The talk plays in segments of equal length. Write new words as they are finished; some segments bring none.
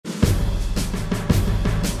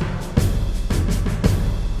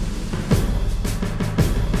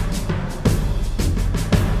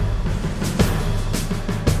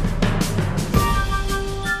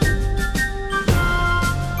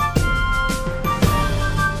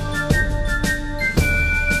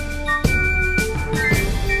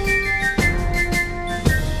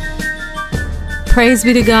Praise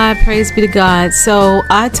be to God, praise be to God. So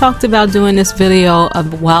I talked about doing this video a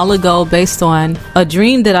while ago based on a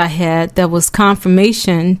dream that I had that was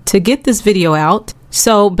confirmation to get this video out.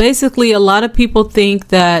 So basically, a lot of people think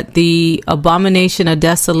that the Abomination of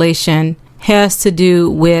Desolation has to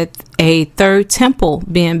do with a third temple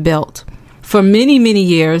being built. For many, many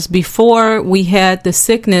years before we had the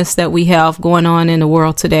sickness that we have going on in the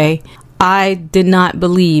world today, I did not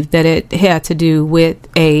believe that it had to do with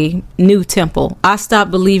a new temple. I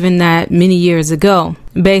stopped believing that many years ago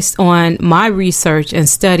based on my research and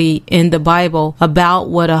study in the Bible about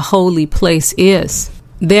what a holy place is.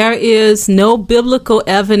 There is no biblical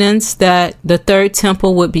evidence that the third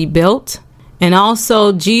temple would be built. And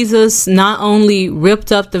also, Jesus not only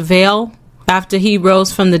ripped up the veil after he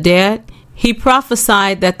rose from the dead, he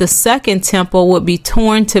prophesied that the second temple would be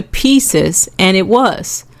torn to pieces, and it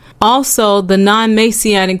was. Also, the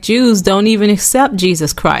non-Messianic Jews don't even accept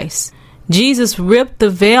Jesus Christ. Jesus ripped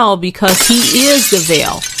the veil because he is the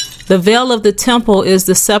veil. The veil of the temple is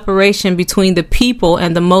the separation between the people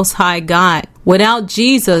and the Most High God. Without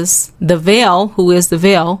Jesus, the veil, who is the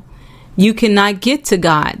veil, you cannot get to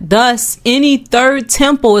God. Thus, any third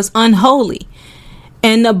temple is unholy.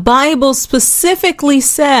 And the Bible specifically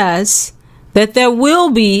says that there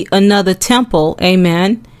will be another temple,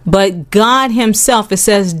 amen. But God himself, it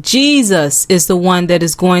says Jesus is the one that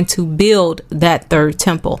is going to build that third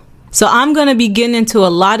temple. So I'm going to be getting into a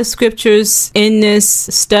lot of scriptures in this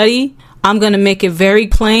study. I'm going to make it very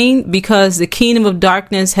plain because the kingdom of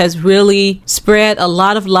darkness has really spread a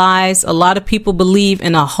lot of lies. A lot of people believe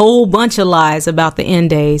in a whole bunch of lies about the end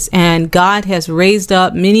days. And God has raised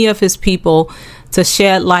up many of his people to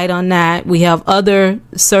shed light on that. We have other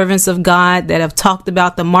servants of God that have talked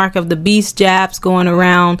about the mark of the beast jabs going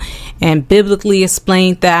around and biblically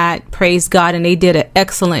explained that. Praise God. And they did an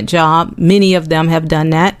excellent job. Many of them have done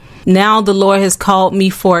that. Now the Lord has called me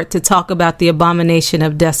for it to talk about the abomination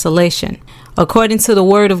of desolation. According to the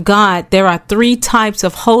word of God, there are three types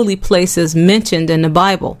of holy places mentioned in the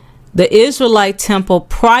Bible. The Israelite temple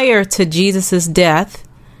prior to Jesus' death,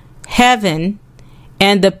 heaven,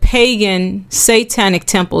 and the pagan satanic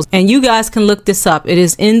temples. And you guys can look this up. It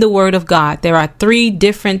is in the word of God. There are three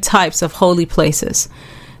different types of holy places.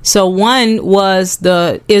 So one was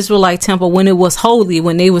the Israelite temple when it was holy,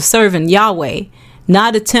 when they were serving Yahweh.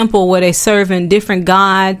 Not a temple where they serving different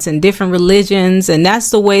gods and different religions. And that's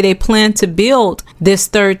the way they plan to build this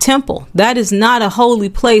third temple. That is not a holy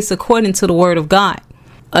place according to the word of God.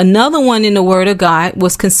 Another one in the word of God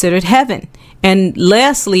was considered heaven. And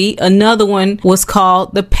lastly, another one was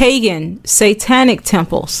called the pagan satanic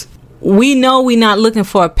temples. We know we're not looking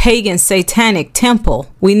for a pagan satanic temple.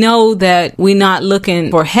 We know that we're not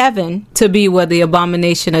looking for heaven to be where the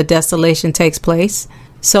abomination of desolation takes place.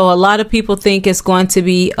 So a lot of people think it's going to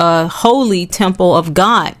be a holy temple of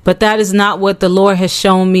God, but that is not what the Lord has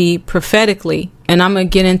shown me prophetically. And I'm going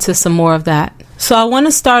to get into some more of that. So I want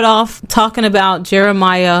to start off talking about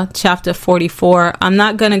Jeremiah chapter 44. I'm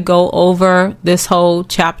not going to go over this whole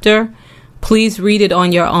chapter. Please read it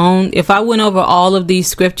on your own. If I went over all of these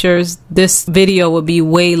scriptures, this video would be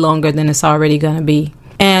way longer than it's already going to be.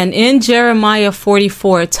 And in Jeremiah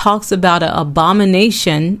 44, it talks about an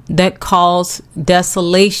abomination that calls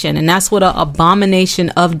desolation. And that's what an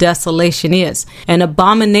abomination of desolation is. An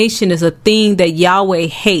abomination is a thing that Yahweh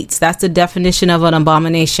hates. That's the definition of an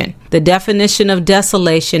abomination. The definition of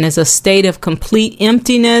desolation is a state of complete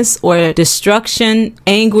emptiness or destruction,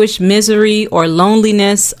 anguish, misery, or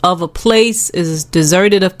loneliness of a place is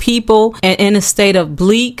deserted of people and in a state of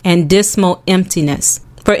bleak and dismal emptiness.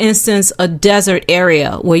 For instance, a desert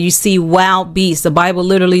area where you see wild beasts. The Bible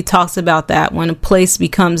literally talks about that. When a place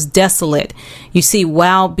becomes desolate, you see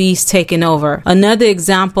wild beasts taking over. Another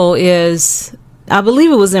example is, I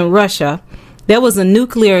believe it was in Russia. There was a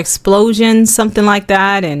nuclear explosion, something like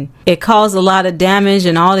that, and it caused a lot of damage,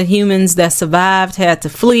 and all the humans that survived had to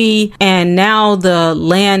flee. And now the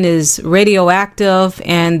land is radioactive,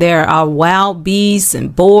 and there are wild beasts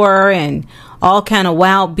and boar and all kind of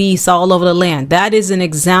wild beasts all over the land. That is an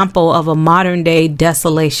example of a modern day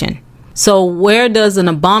desolation. So where does an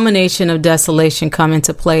abomination of desolation come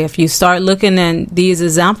into play? If you start looking at these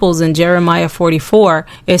examples in Jeremiah 44,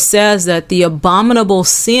 it says that the abominable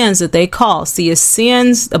sins that they cause,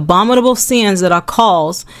 abominable sins that are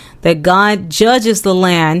caused, that God judges the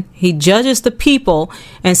land, he judges the people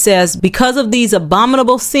and says, because of these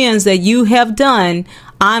abominable sins that you have done,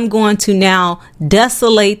 I'm going to now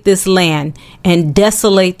desolate this land and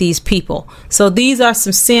desolate these people. So these are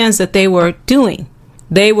some sins that they were doing.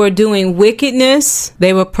 They were doing wickedness.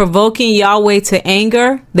 They were provoking Yahweh to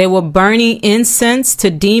anger. They were burning incense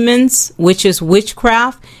to demons, which is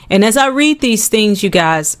witchcraft. And as I read these things, you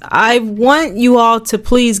guys, I want you all to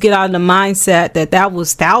please get out of the mindset that that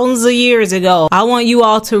was thousands of years ago. I want you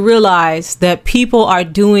all to realize that people are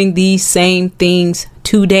doing these same things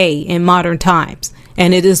today in modern times,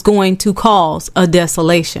 and it is going to cause a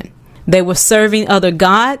desolation. They were serving other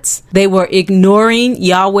gods. They were ignoring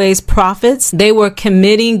Yahweh's prophets. They were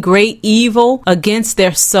committing great evil against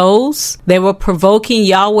their souls. They were provoking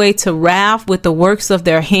Yahweh to wrath with the works of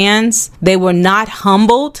their hands. They were not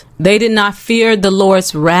humbled. They did not fear the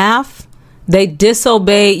Lord's wrath. They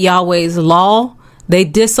disobeyed Yahweh's law. They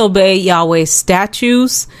disobeyed Yahweh's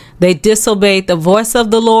statutes. They disobeyed the voice of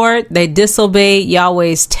the Lord. They disobeyed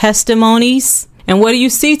Yahweh's testimonies. And what do you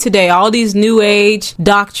see today? All these new age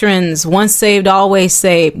doctrines, once saved, always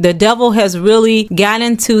saved. The devil has really gotten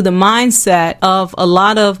into the mindset of a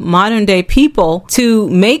lot of modern day people to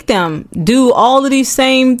make them do all of these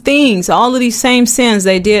same things, all of these same sins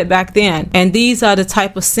they did back then. And these are the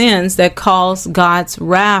type of sins that cause God's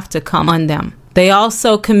wrath to come on them. They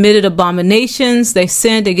also committed abominations. They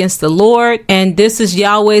sinned against the Lord. And this is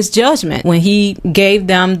Yahweh's judgment when he gave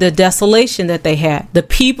them the desolation that they had. The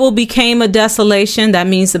people became a desolation. That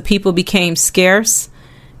means the people became scarce.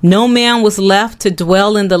 No man was left to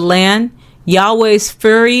dwell in the land. Yahweh's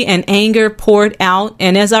fury and anger poured out.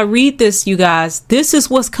 And as I read this, you guys, this is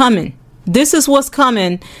what's coming. This is what's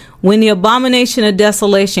coming when the abomination of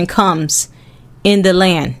desolation comes in the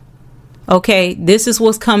land. Okay, this is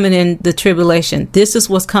what's coming in the tribulation. This is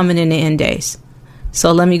what's coming in the end days.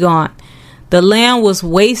 So let me go on. The land was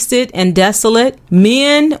wasted and desolate.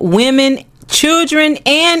 Men, women, children,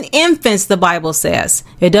 and infants, the Bible says.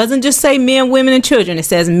 It doesn't just say men, women, and children. It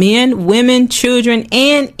says men, women, children,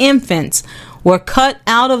 and infants were cut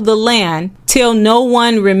out of the land till no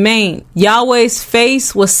one remained. Yahweh's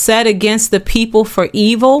face was set against the people for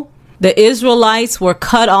evil. The Israelites were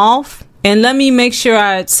cut off. And let me make sure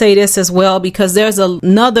I say this as well, because there's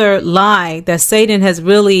another lie that Satan has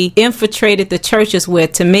really infiltrated the churches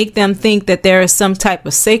with to make them think that there is some type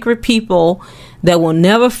of sacred people that will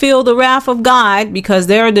never feel the wrath of God because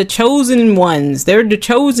they're the chosen ones. They're the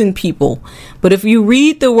chosen people. But if you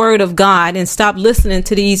read the word of God and stop listening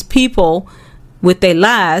to these people with their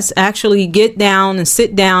lies, actually get down and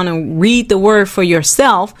sit down and read the word for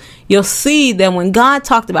yourself, you'll see that when God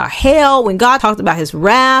talked about hell, when God talked about his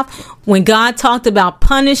wrath, when God talked about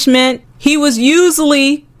punishment, he was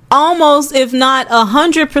usually almost, if not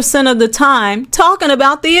 100% of the time, talking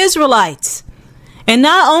about the Israelites. And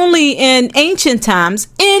not only in ancient times,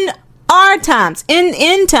 in our times, in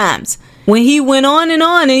end times. When he went on,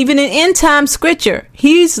 and even in end time scripture,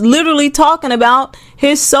 he's literally talking about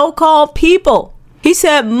his so-called people. He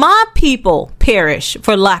said, my people perish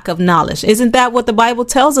for lack of knowledge. Isn't that what the Bible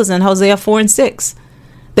tells us in Hosea 4:6?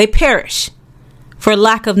 They perish for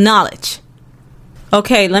lack of knowledge.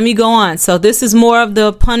 Okay, let me go on. So this is more of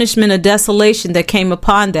the punishment of desolation that came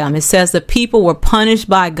upon them. It says the people were punished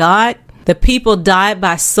by God. The people died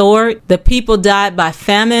by sword. The people died by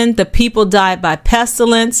famine. The people died by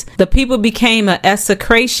pestilence. The people became an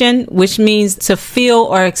execration, which means to feel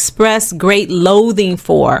or express great loathing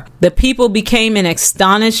for. The people became an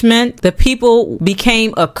astonishment. The people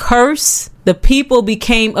became a curse. The people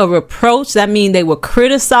became a reproach. That means they were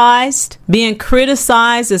criticized. Being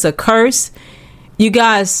criticized is a curse. You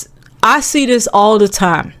guys, I see this all the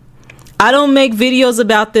time. I don't make videos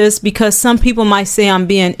about this because some people might say I'm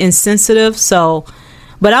being insensitive.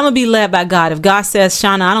 But I'm going to be led by God. If God says,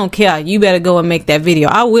 Shauna, I don't care, you better go and make that video,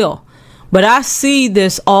 I will. But I see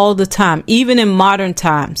this all the time, even in modern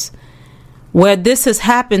times, where this has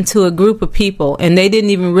happened to a group of people and they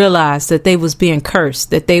didn't even realize that they was being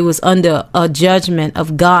cursed, that they was under a judgment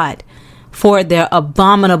of God for their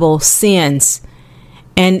abominable sins.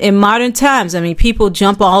 And in modern times, I mean, people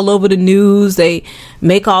jump all over the news. They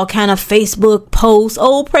make all kind of Facebook posts.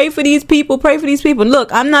 Oh, pray for these people. Pray for these people.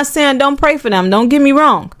 Look, I'm not saying don't pray for them. Don't get me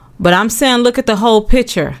wrong. But I'm saying look at the whole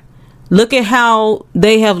picture. Look at how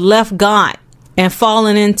they have left God and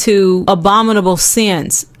fallen into abominable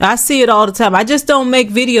sins. I see it all the time. I just don't make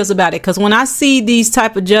videos about it because when I see these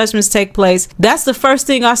type of judgments take place, that's the first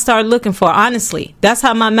thing I start looking for. Honestly, that's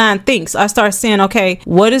how my mind thinks. I start saying, okay,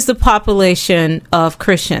 what is the population of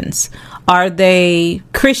Christians? Are they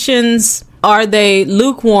Christians? Are they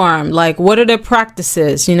lukewarm? Like, what are their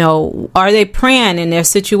practices? You know, are they praying in their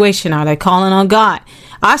situation? Are they calling on God?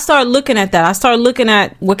 I start looking at that. I start looking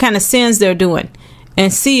at what kind of sins they're doing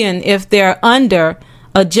and seeing if they're under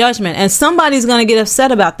a judgment. And somebody's going to get upset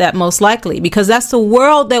about that most likely because that's the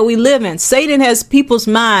world that we live in. Satan has people's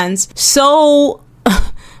minds so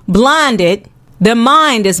blinded. Their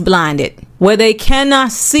mind is blinded, where they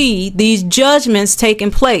cannot see these judgments taking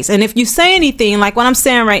place. And if you say anything like what I'm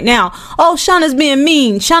saying right now, oh, Shauna's being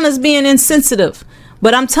mean, Shauna's being insensitive.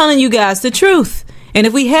 But I'm telling you guys the truth. And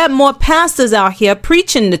if we had more pastors out here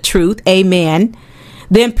preaching the truth, amen,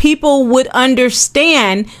 then people would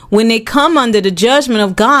understand when they come under the judgment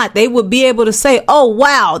of God, they would be able to say, oh,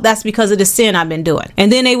 wow, that's because of the sin I've been doing.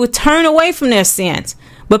 And then they would turn away from their sins.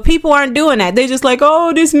 But people aren't doing that. They're just like,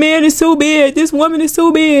 oh, this man is so bad. This woman is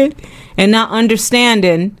so bad. And not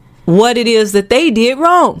understanding what it is that they did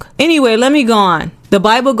wrong. Anyway, let me go on. The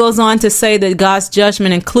Bible goes on to say that God's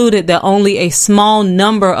judgment included that only a small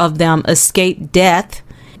number of them escaped death.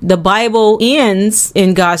 The Bible ends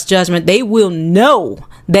in God's judgment. They will know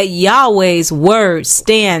that Yahweh's word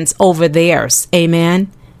stands over theirs. Amen.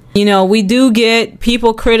 You know, we do get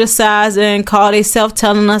people criticizing, call themselves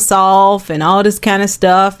telling us off and all this kind of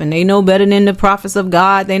stuff. And they know better than the prophets of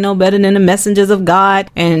God. They know better than the messengers of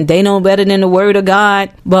God. And they know better than the word of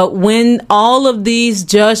God. But when all of these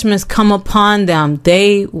judgments come upon them,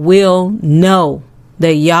 they will know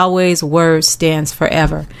that Yahweh's word stands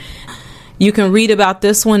forever. You can read about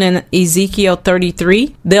this one in Ezekiel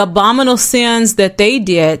 33. The abominable sins that they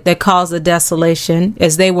did that caused the desolation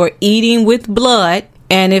as they were eating with blood.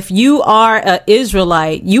 And if you are an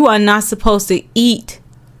Israelite, you are not supposed to eat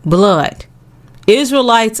blood.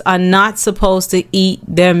 Israelites are not supposed to eat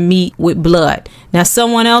their meat with blood. Now,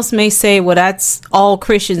 someone else may say, well, that's all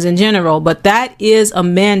Christians in general, but that is a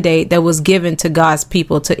mandate that was given to God's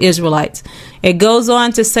people, to Israelites. It goes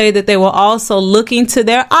on to say that they were also looking to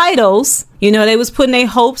their idols. You know, they was putting their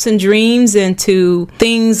hopes and dreams into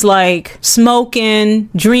things like smoking,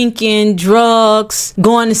 drinking, drugs,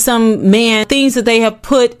 going to some man, things that they have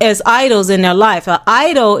put as idols in their life. An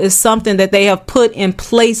idol is something that they have put in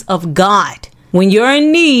place of God. When you're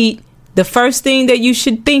in need, the first thing that you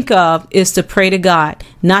should think of is to pray to God,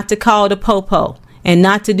 not to call the popo and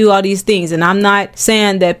not to do all these things. And I'm not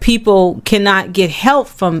saying that people cannot get help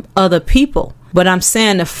from other people, but I'm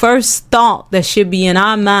saying the first thought that should be in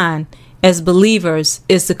our mind as believers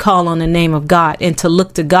is to call on the name of God and to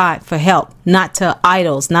look to God for help, not to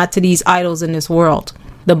idols, not to these idols in this world.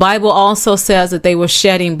 The Bible also says that they were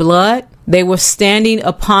shedding blood. They were standing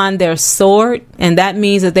upon their sword, and that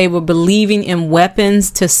means that they were believing in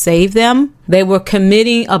weapons to save them. They were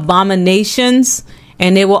committing abominations,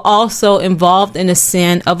 and they were also involved in the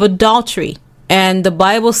sin of adultery. And the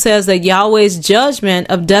Bible says that Yahweh's judgment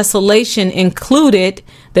of desolation included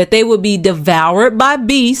that they would be devoured by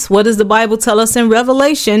beasts. What does the Bible tell us in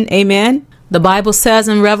Revelation? Amen. The Bible says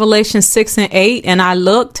in Revelation 6 and 8, and I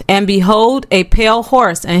looked, and behold, a pale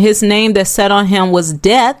horse, and his name that sat on him was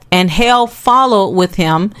Death, and hell followed with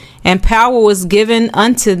him, and power was given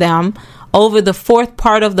unto them over the fourth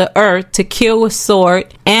part of the earth to kill with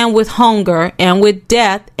sword, and with hunger, and with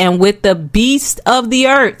death, and with the beast of the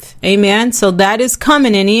earth. Amen. So that is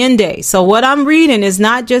coming in the end day. So what I'm reading is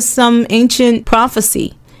not just some ancient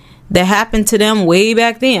prophecy that happened to them way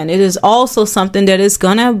back then. It is also something that is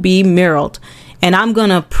going to be mirrored. And I'm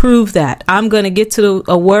going to prove that. I'm going to get to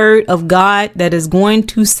a word of God that is going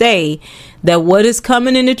to say that what is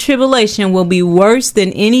coming in the tribulation will be worse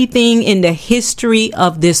than anything in the history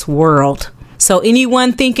of this world. So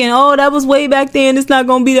anyone thinking, oh, that was way back then, it's not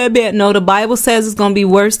going to be that bad. No, the Bible says it's going to be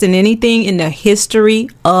worse than anything in the history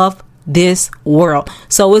of this world.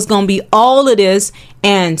 So it's going to be all of this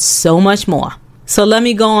and so much more. So let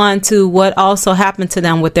me go on to what also happened to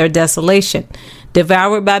them with their desolation.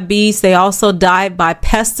 Devoured by beasts. They also died by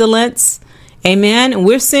pestilence. Amen. And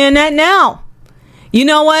we're seeing that now. You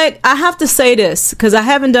know what? I have to say this because I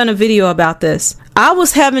haven't done a video about this. I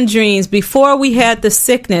was having dreams before we had the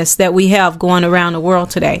sickness that we have going around the world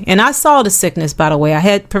today. And I saw the sickness, by the way. I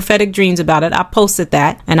had prophetic dreams about it. I posted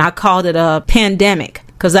that and I called it a pandemic,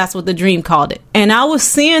 because that's what the dream called it. And I was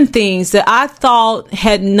seeing things that I thought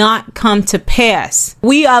had not come to pass.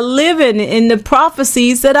 We are living in the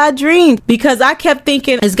prophecies that I dreamed, because I kept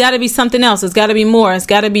thinking it's got to be something else. It's got to be more. It's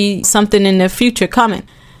got to be something in the future coming.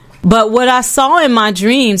 But what I saw in my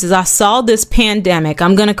dreams is I saw this pandemic.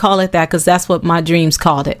 I'm going to call it that because that's what my dreams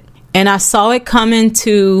called it. And I saw it coming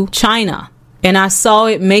to China. And I saw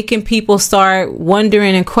it making people start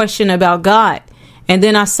wondering and questioning about God. And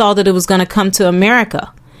then I saw that it was going to come to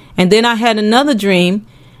America. And then I had another dream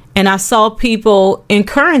and I saw people in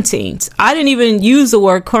quarantines. I didn't even use the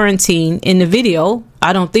word quarantine in the video.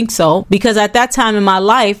 I don't think so. Because at that time in my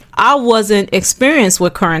life, I wasn't experienced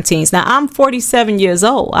with quarantines. Now, I'm 47 years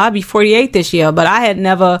old. I'll be 48 this year. But I had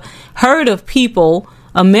never heard of people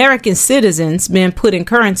American citizens being put in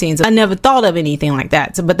quarantines. I never thought of anything like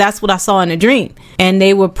that. But that's what I saw in a dream. And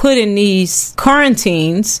they were put in these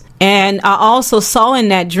quarantines. And I also saw in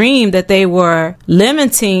that dream that they were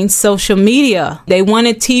limiting social media. They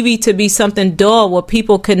wanted TV to be something dull where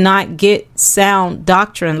people could not get sound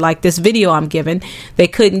doctrine like this video I'm giving. They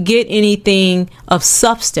couldn't get anything of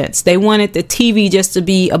substance. They wanted the TV just to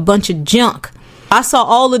be a bunch of junk. I saw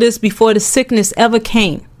all of this before the sickness ever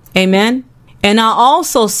came. Amen. And I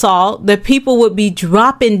also saw that people would be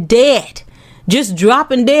dropping dead. Just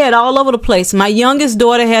dropping dead all over the place. My youngest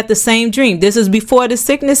daughter had the same dream. This is before the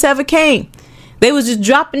sickness ever came. They was just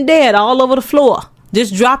dropping dead all over the floor.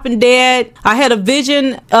 Just dropping dead. I had a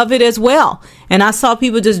vision of it as well. And I saw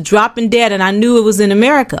people just dropping dead, and I knew it was in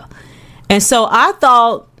America. And so I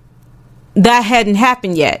thought that hadn't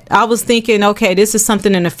happened yet. I was thinking, okay, this is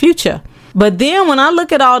something in the future. But then when I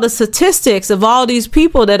look at all the statistics of all these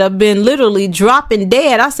people that have been literally dropping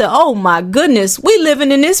dead, I said, oh my goodness, we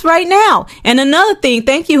living in this right now. And another thing,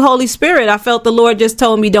 thank you, Holy Spirit. I felt the Lord just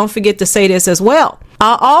told me, don't forget to say this as well.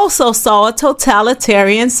 I also saw a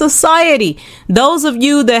totalitarian society. Those of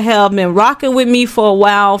you that have been rocking with me for a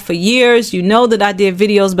while, for years, you know that I did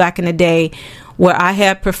videos back in the day where I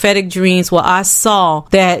had prophetic dreams where I saw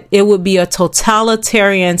that it would be a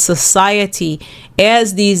totalitarian society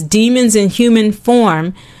as these demons in human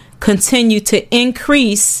form continue to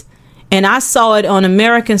increase. And I saw it on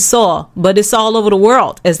American soil, but it's all over the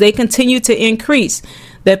world. As they continue to increase,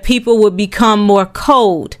 that people would become more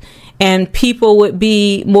cold and people would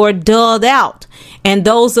be more dulled out. And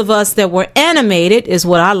those of us that were animated, is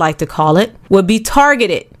what I like to call it, would be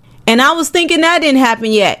targeted. And I was thinking that didn't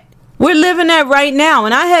happen yet. We're living that right now.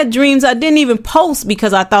 And I had dreams I didn't even post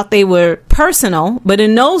because I thought they were personal. But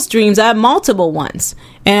in those dreams, I had multiple ones.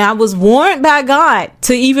 And I was warned by God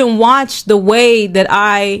to even watch the way that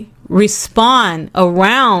I respond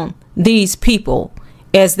around these people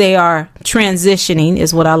as they are transitioning,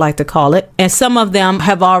 is what I like to call it. And some of them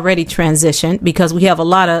have already transitioned because we have a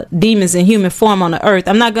lot of demons in human form on the earth.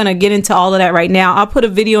 I'm not going to get into all of that right now. I'll put a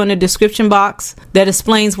video in the description box that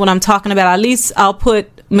explains what I'm talking about. At least I'll put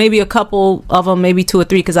maybe a couple of them, maybe 2 or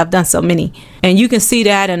 3, because I've done so many. And you can see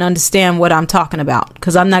that and understand what I'm talking about,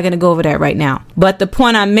 because I'm not going to go over that right now. But the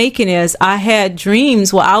point I'm making is I had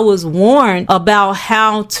dreams where I was warned about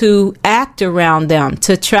how to act around them,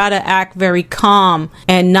 to try to act very calm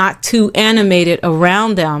and not too animated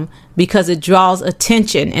around them, because it draws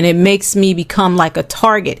attention and it makes me become like a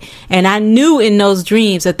target. And I knew in those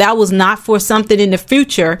dreams that that was not for something in the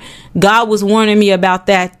future. God was warning me about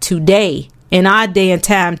that today, in our day and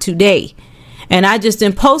time today. And I just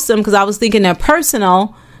didn't post them because I was thinking they're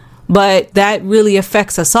personal, but that really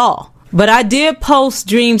affects us all. But I did post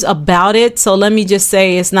dreams about it. So let me just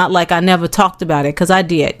say, it's not like I never talked about it, because I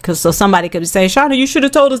did. Because so somebody could say, Shauna, you should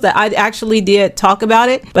have told us that. I actually did talk about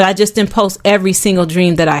it, but I just didn't post every single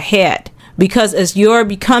dream that I had. Because as you're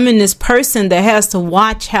becoming this person that has to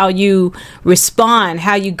watch how you respond,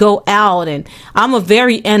 how you go out. And I'm a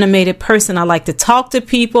very animated person. I like to talk to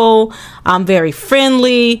people. I'm very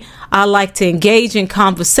friendly. I like to engage in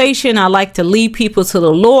conversation. I like to lead people to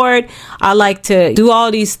the Lord. I like to do all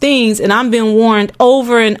these things. And I've been warned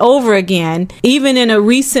over and over again, even in a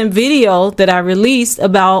recent video that I released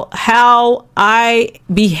about how I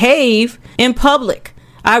behave in public.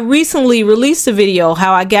 I recently released a video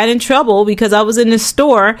how I got in trouble because I was in the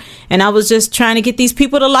store and I was just trying to get these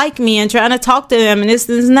people to like me and trying to talk to them and this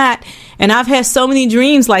and that. And I've had so many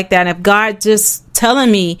dreams like that. If God just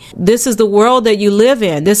telling me this is the world that you live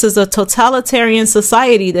in, this is a totalitarian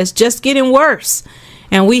society that's just getting worse.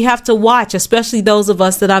 And we have to watch, especially those of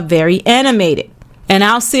us that are very animated. And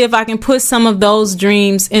I'll see if I can put some of those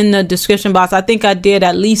dreams in the description box. I think I did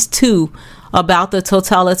at least 2 about the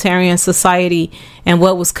totalitarian society and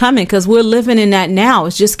what was coming, because we're living in that now.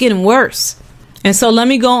 It's just getting worse. And so let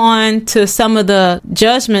me go on to some of the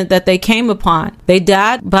judgment that they came upon. They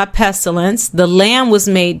died by pestilence. The land was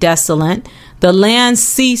made desolate. The land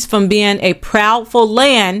ceased from being a proudful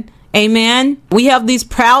land. Amen. We have these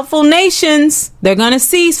proudful nations. They're going to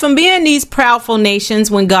cease from being these proudful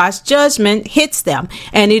nations when God's judgment hits them.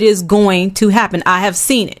 And it is going to happen. I have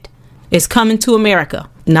seen it. It's coming to America.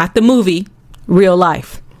 Not the movie. Real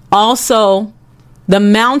life. Also, the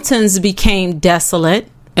mountains became desolate,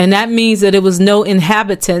 and that means that it was no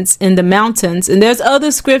inhabitants in the mountains. And there's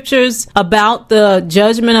other scriptures about the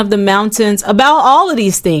judgment of the mountains, about all of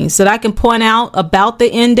these things that I can point out about the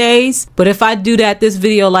end days. But if I do that, this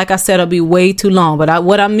video, like I said, will be way too long. But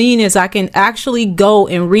what I mean is I can actually go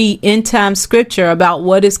and read end time scripture about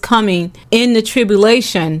what is coming in the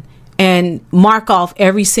tribulation and mark off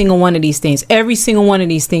every single one of these things. Every single one of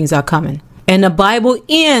these things are coming. And the Bible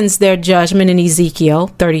ends their judgment in Ezekiel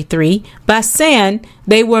 33 by saying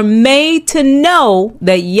they were made to know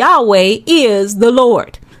that Yahweh is the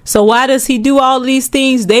Lord. So why does he do all these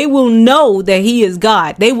things? They will know that he is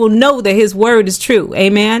God. They will know that his word is true.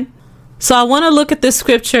 Amen. So I want to look at this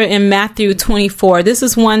scripture in Matthew 24. This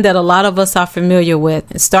is one that a lot of us are familiar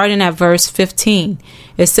with. Starting at verse 15.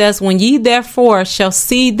 It says, when ye therefore shall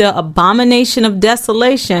see the abomination of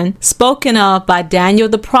desolation spoken of by Daniel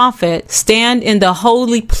the prophet stand in the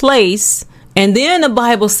holy place. And then the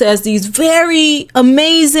Bible says these very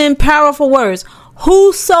amazing, powerful words.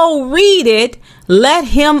 Whoso read it, let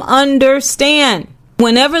him understand.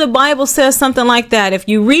 Whenever the Bible says something like that, if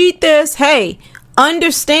you read this, hey,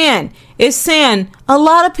 understand. It's saying a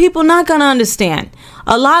lot of people not going to understand.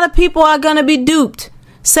 A lot of people are going to be duped.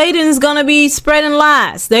 Satan is going to be spreading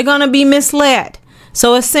lies. They're going to be misled.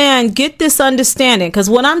 So it's saying get this understanding, because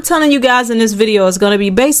what I'm telling you guys in this video is going to be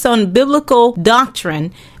based on biblical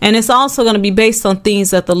doctrine, and it's also going to be based on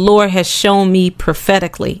things that the Lord has shown me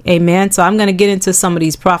prophetically. Amen. So I'm going to get into some of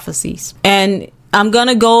these prophecies, and I'm going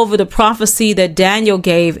to go over the prophecy that Daniel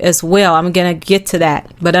gave as well. I'm going to get to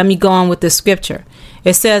that, but let me go on with the scripture.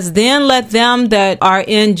 It says, then let them that are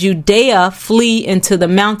in Judea flee into the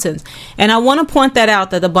mountains. And I want to point that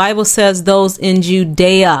out, that the Bible says those in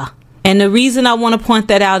Judea. And the reason I want to point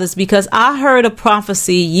that out is because I heard a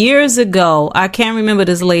prophecy years ago. I can't remember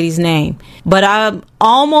this lady's name, but I'm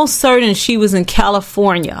almost certain she was in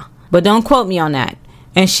California, but don't quote me on that.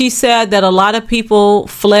 And she said that a lot of people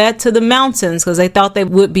fled to the mountains because they thought they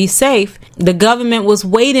would be safe. The government was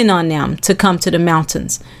waiting on them to come to the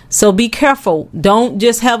mountains. So be careful. Don't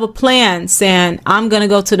just have a plan saying, I'm going to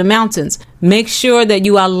go to the mountains. Make sure that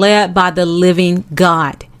you are led by the living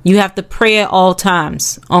God. You have to pray at all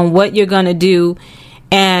times on what you're going to do.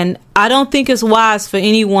 And I don't think it's wise for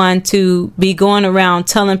anyone to be going around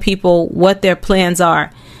telling people what their plans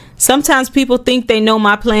are. Sometimes people think they know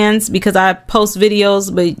my plans because I post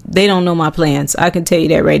videos, but they don't know my plans. I can tell you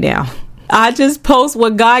that right now. I just post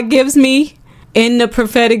what God gives me in the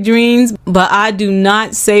prophetic dreams, but I do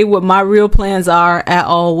not say what my real plans are at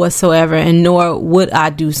all whatsoever, and nor would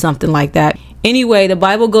I do something like that. Anyway, the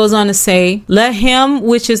Bible goes on to say, let him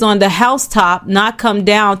which is on the housetop not come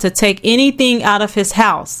down to take anything out of his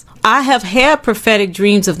house. I have had prophetic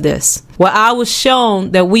dreams of this, where I was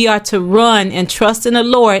shown that we are to run and trust in the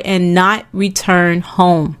Lord and not return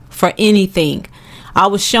home for anything. I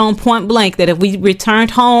was shown point blank that if we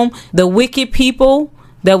returned home, the wicked people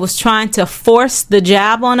that was trying to force the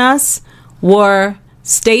jab on us were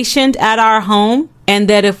stationed at our home, and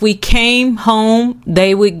that if we came home,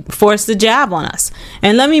 they would force the jab on us.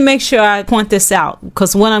 And let me make sure I point this out,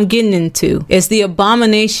 because what I'm getting into is the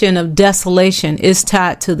abomination of desolation is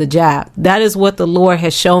tied to the jab. That is what the Lord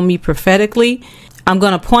has shown me prophetically. I'm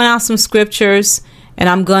going to point out some scriptures, and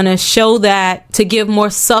I'm going to show that to give more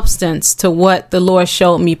substance to what the Lord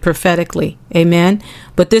showed me prophetically. Amen.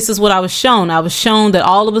 But this is what I was shown. I was shown that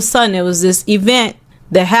all of a sudden there was this event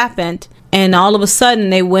that happened, and all of a sudden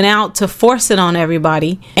they went out to force it on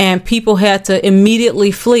everybody, and people had to immediately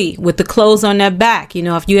flee with the clothes on their back. You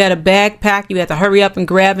know, if you had a backpack, you had to hurry up and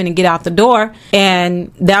grab it and get out the door,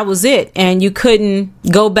 and that was it. And you couldn't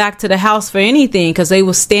go back to the house for anything because they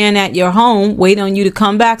will stand at your home waiting on you to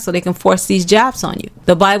come back so they can force these jabs on you.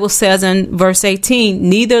 The Bible says in verse 18,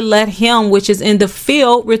 neither let him which is in the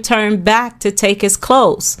field return back to take his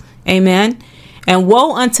clothes. Amen. And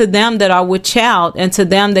woe unto them that are with child, and to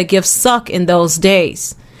them that give suck in those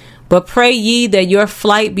days. But pray ye that your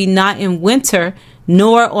flight be not in winter,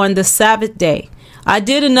 nor on the Sabbath day. I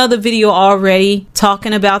did another video already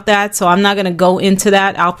talking about that, so I'm not going to go into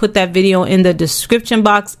that. I'll put that video in the description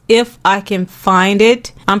box if I can find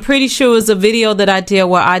it. I'm pretty sure it was a video that I did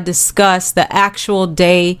where I discussed the actual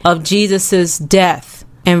day of Jesus's death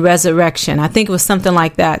and resurrection. I think it was something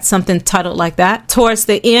like that, something titled like that. Towards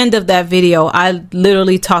the end of that video, I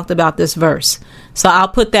literally talked about this verse. So I'll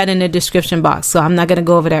put that in the description box. So I'm not going to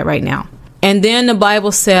go over that right now. And then the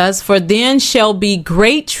Bible says, for then shall be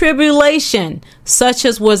great tribulation, such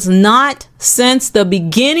as was not since the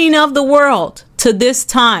beginning of the world to this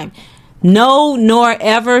time. No, nor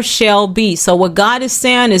ever shall be. So what God is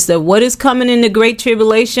saying is that what is coming in the Great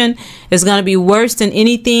Tribulation is going to be worse than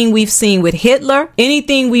anything we've seen with Hitler,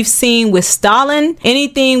 anything we've seen with Stalin,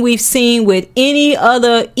 anything we've seen with any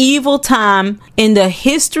other evil time in the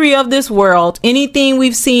history of this world, anything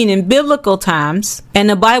we've seen in biblical times. And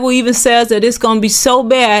the Bible even says that it's going to be so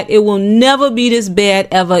bad, it will never be this bad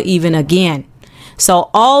ever even again.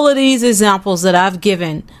 So all of these examples that I've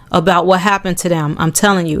given about what happened to them, I'm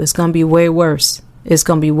telling you, it's going to be way worse. It's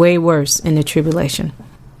going to be way worse in the tribulation.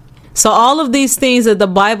 So all of these things that the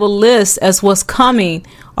Bible lists as what's coming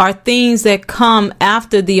are things that come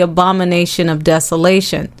after the abomination of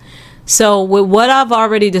desolation. So with what I've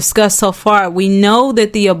already discussed so far, we know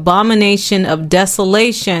that the abomination of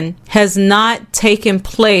desolation has not taken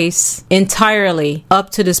place entirely up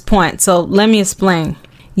to this point. So let me explain.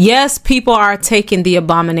 Yes, people are taking the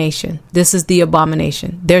abomination. This is the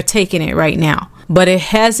abomination. They're taking it right now, but it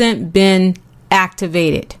hasn't been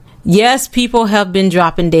activated. Yes, people have been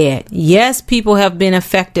dropping dead. Yes, people have been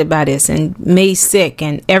affected by this and made sick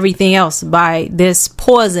and everything else by this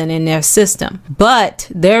poison in their system.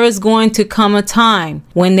 But there is going to come a time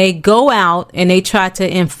when they go out and they try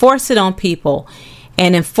to enforce it on people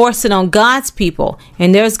and enforce it on God's people.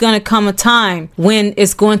 And there's going to come a time when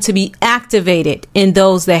it's going to be activated in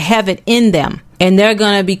those that have it in them. And they're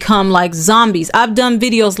going to become like zombies. I've done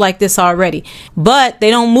videos like this already, but they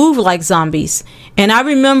don't move like zombies. And I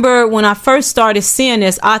remember when I first started seeing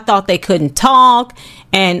this, I thought they couldn't talk.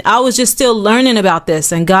 And I was just still learning about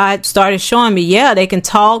this. And God started showing me, yeah, they can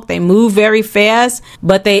talk. They move very fast,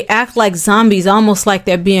 but they act like zombies, almost like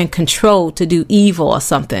they're being controlled to do evil or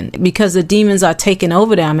something, because the demons are taking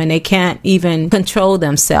over them and they can't even control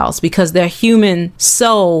themselves because their human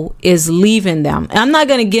soul is leaving them. And I'm not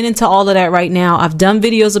going to get into all of that right now. I've done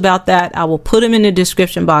videos about that. I will put them in the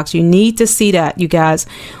description box. You need to see that, you guys.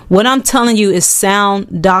 What I'm telling you is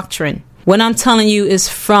sound doctrine. What I'm telling you is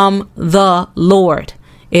from the Lord.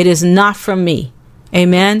 It is not from me.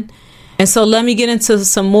 Amen. And so let me get into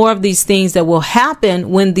some more of these things that will happen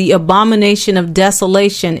when the abomination of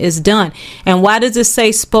desolation is done. And why does it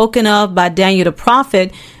say spoken of by Daniel the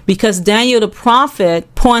prophet? Because Daniel the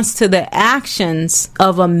prophet points to the actions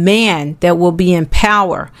of a man that will be in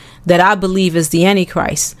power, that I believe is the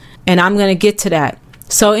Antichrist. And I'm going to get to that.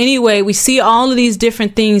 So anyway, we see all of these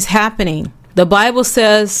different things happening. The Bible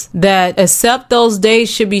says that except those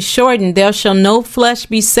days should be shortened, there shall no flesh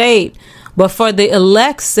be saved. But for the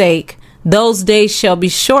elect's sake, those days shall be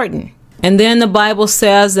shortened. And then the Bible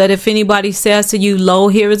says that if anybody says to you, lo,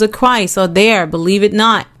 here is a Christ, or there, believe it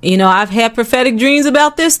not. You know, I've had prophetic dreams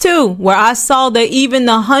about this too, where I saw that even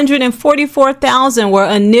the 144,000 were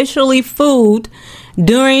initially fooled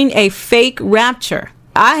during a fake rapture.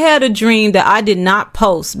 I had a dream that I did not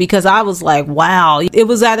post because I was like, wow, it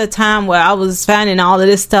was at a time where I was finding all of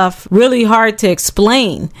this stuff really hard to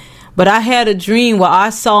explain. But I had a dream where I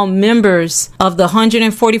saw members of the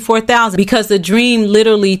 144,000 because the dream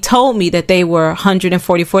literally told me that they were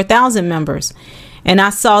 144,000 members. And I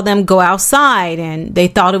saw them go outside and they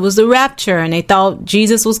thought it was the rapture and they thought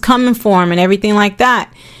Jesus was coming for them and everything like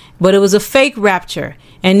that. But it was a fake rapture.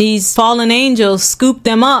 And these fallen angels scooped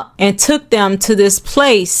them up and took them to this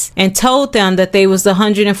place and told them that they was the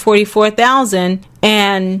 144,000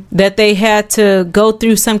 and that they had to go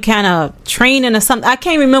through some kind of training or something. I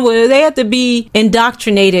can't remember. They had to be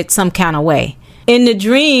indoctrinated some kind of way. In the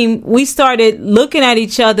dream, we started looking at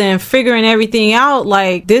each other and figuring everything out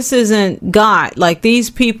like this isn't God. Like these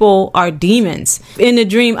people are demons. In the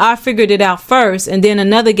dream, I figured it out first and then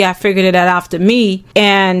another guy figured it out after me.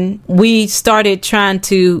 And we started trying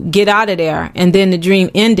to get out of there. And then the dream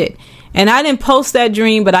ended. And I didn't post that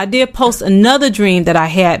dream, but I did post another dream that I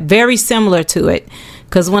had very similar to it.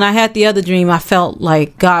 Because when I had the other dream, I felt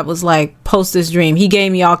like God was like, post this dream. He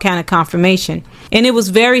gave me all kind of confirmation. And it was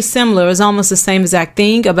very similar. It was almost the same exact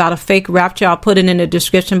thing about a fake rapture. I'll put it in the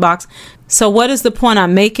description box. So what is the point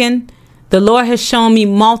I'm making? The Lord has shown me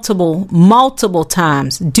multiple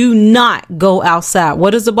times. Do not go outside.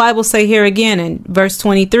 What does the Bible say here again in verse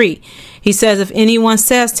 23? He says, if anyone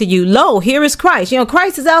says to you, lo, here is Christ. You know,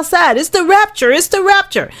 Christ is outside. It's the rapture. It's the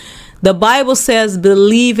rapture. The Bible says,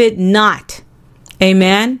 believe it not.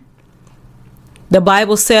 Amen. The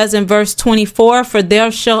Bible says in verse 24, for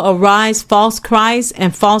there shall arise false Christs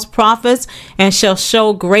and false prophets, and shall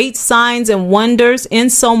show great signs and wonders,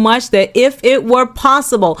 insomuch that if it were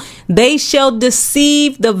possible, they shall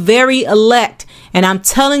deceive the very elect. And I'm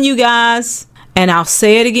telling you guys, and I'll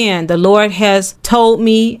say it again, the Lord has told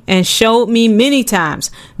me and showed me many times,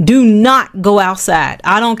 do not go outside.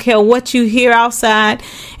 I don't care what you hear outside.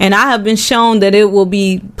 And I have been shown that it will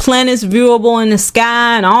be planets viewable in the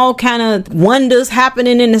sky and all kind of wonders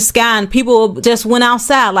happening in the sky. And people just went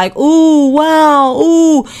outside like, ooh, wow,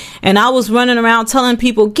 ooh. And I was running around telling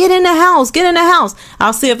people, get in the house, get in the house.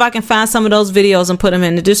 I'll see if I can find some of those videos and put them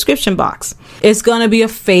in the description box. It's going to be a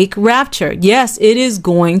fake rapture. Yes, it is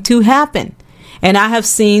going to happen. And I have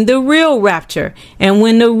seen the real rapture. And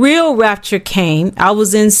when the real rapture came, I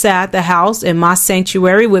was inside the house in my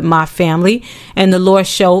sanctuary with my family. And the Lord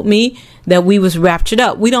showed me that we was raptured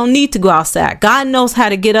up. We don't need to go outside. God knows how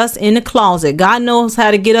to get us in the closet. God knows how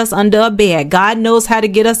to get us under a bed. God knows how to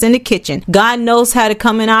get us in the kitchen. God knows how to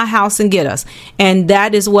come in our house and get us. And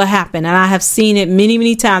that is what happened. And I have seen it many,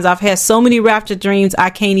 many times. I've had so many rapture dreams,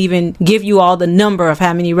 I can't even give you all the number of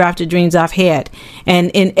how many rapture dreams I've had.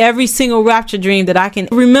 And in every single rapture dream that I can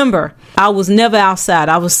remember, I was never outside.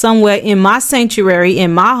 I was somewhere in my sanctuary,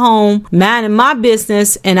 in my home, minding my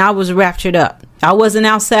business, and I was raptured up. I wasn't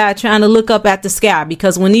outside trying to look up at the sky,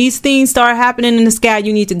 because when these things start happening in the sky,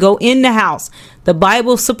 you need to go in the house. The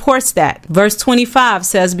Bible supports that. Verse 25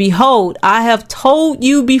 says, "Behold, I have told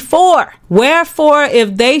you before. Wherefore,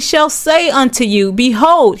 if they shall say unto you,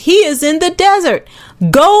 Behold, he is in the desert,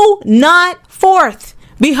 go not forth.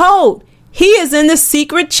 Behold, he is in the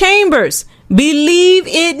secret chambers. Believe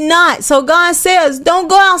it not." So God says, don't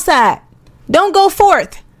go outside. Don't go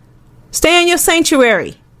forth. Stay in your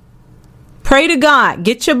sanctuary. Pray to God.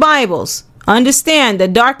 Get your Bibles. Understand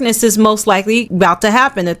that darkness is most likely about to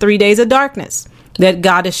happen, the 3 days of darkness that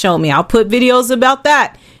God has shown me. I'll put videos about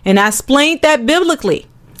that. And I explained that biblically.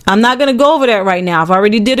 I'm not going to go over that right now. I've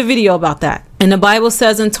already did a video about that. And the Bible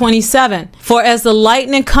says in 27, "For as the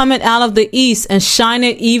lightning cometh out of the east and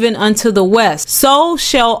shineth even unto the west, so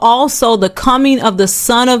shall also the coming of the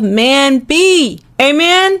Son of Man be."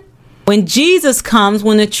 Amen. When Jesus comes,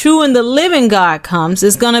 when the true and the living God comes,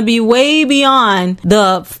 it's going to be way beyond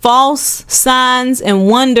the false signs and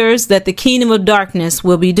wonders that the kingdom of darkness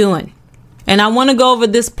will be doing. And I want to go over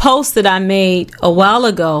this post that I made a while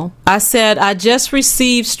ago. I said, I just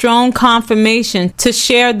received strong confirmation to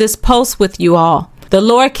share this post with you all. The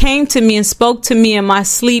Lord came to me and spoke to me in my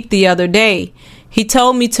sleep the other day. He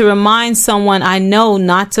told me to remind someone I know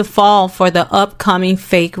not to fall for the upcoming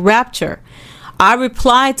fake rapture. I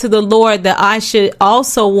replied to the Lord that I should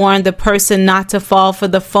also warn the person not to fall for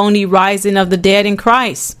the phony rising of the dead in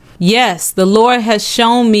Christ. Yes, the Lord has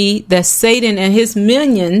shown me that Satan and his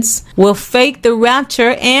minions will fake the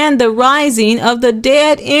rapture and the rising of the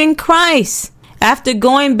dead in Christ. After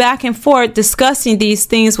going back and forth discussing these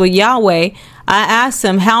things with Yahweh, I asked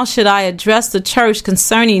him, how should I address the church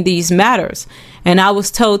concerning these matters? And I was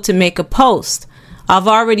told to make a post. I've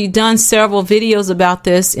already done several videos about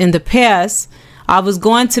this in the past. I was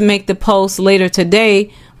going to make the post later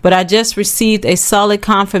today, but I just received a solid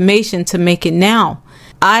confirmation to make it now.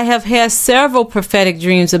 I have had several prophetic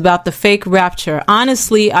dreams about the fake rapture.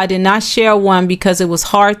 Honestly, I did not share one because it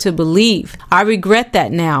was hard to believe. I regret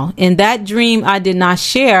that now. In that dream I did not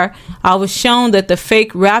share, I was shown that the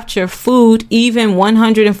fake rapture fooled even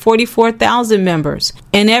 144,000 members.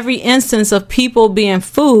 In every instance of people being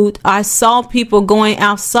fooled, I saw people going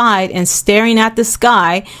outside and staring at the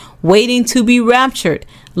sky, waiting to be raptured.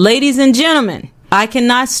 Ladies and gentlemen, I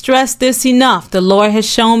cannot stress this enough. The Lord has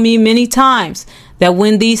shown me many times that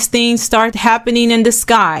when these things start happening in the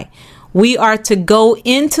sky, we are to go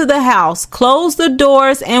into the house, close the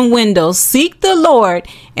doors and windows, seek the Lord,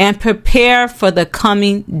 and prepare for the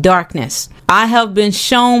coming darkness. I have been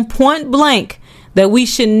shown point blank that we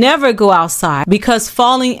should never go outside because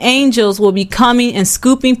falling angels will be coming and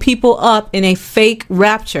scooping people up in a fake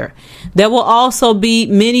rapture. There will also be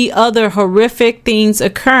many other horrific things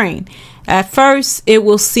occurring. At first, it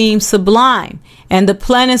will seem sublime, and the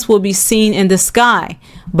planets will be seen in the sky.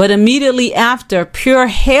 But immediately after, pure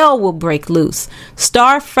hell will break loose.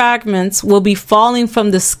 Star fragments will be falling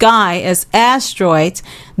from the sky as asteroids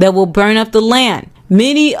that will burn up the land.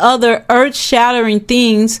 Many other earth-shattering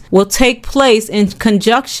things will take place in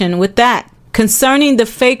conjunction with that. Concerning the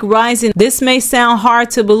fake rising, this may sound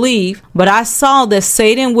hard to believe, but I saw that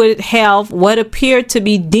Satan would have what appeared to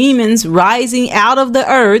be demons rising out of the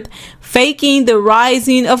earth, faking the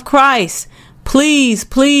rising of Christ. Please,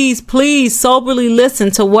 please, please soberly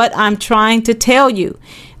listen to what I'm trying to tell you.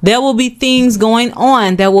 There will be things going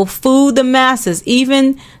on that will fool the masses.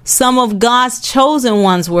 Even some of God's chosen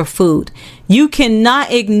ones were fooled. You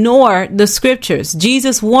cannot ignore the scriptures.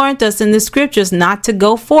 Jesus warned us in the scriptures not to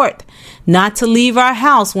go forth, not to leave our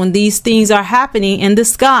house when these things are happening in the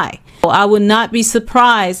sky. I would not be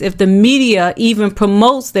surprised if the media even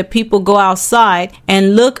promotes that people go outside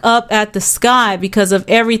and look up at the sky because of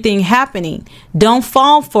everything happening. Don't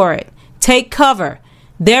fall for it. Take cover.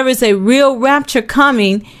 There is a real rapture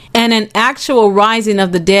coming and an actual rising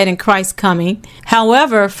of the dead in Christ coming.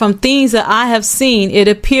 However, from things that I have seen, it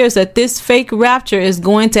appears that this fake rapture is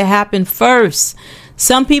going to happen first.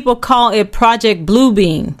 Some people call it Project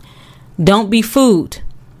Bluebeam. Don't be fooled.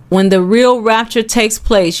 When the real rapture takes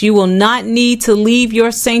place, you will not need to leave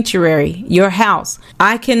your sanctuary, your house.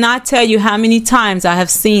 I cannot tell you how many times I have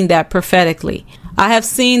seen that prophetically. I have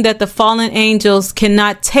seen that the fallen angels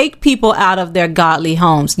cannot take people out of their godly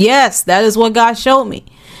homes. Yes, that is what God showed me.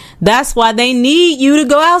 That's why they need you to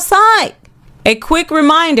go outside. A quick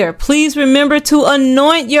reminder, please remember to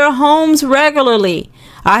anoint your homes regularly.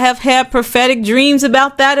 I have had prophetic dreams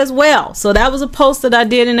about that as well. So that was a post that I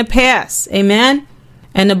did in the past. Amen.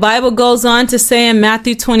 And the Bible goes on to say in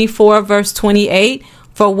Matthew 24, verse 28,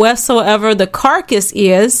 for wheresoever the carcass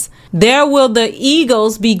is, there will the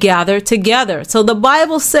eagles be gathered together. So the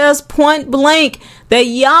Bible says point blank that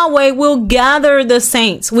Yahweh will gather the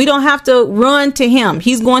saints. We don't have to run to him.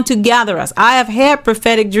 He's going to gather us. I have had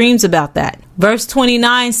prophetic dreams about that. Verse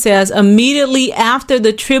 29 says, immediately after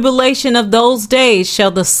the tribulation of those days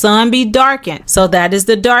shall the sun be darkened. So that is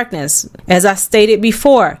the darkness. As I stated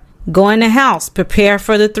before, go in the house, prepare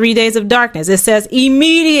for the 3 days of darkness. It says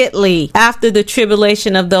immediately after the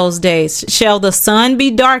tribulation of those days shall the sun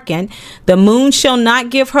be darkened, the moon shall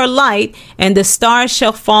not give her light, and the stars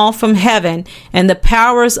shall fall from heaven, and the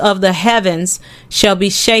powers of the heavens shall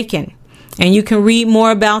be shaken. And you can read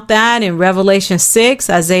more about that in Revelation 6,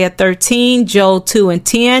 Isaiah 13, Joel 2 and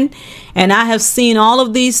 10. And I have seen all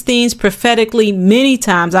of these things prophetically many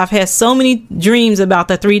times. I've had so many dreams about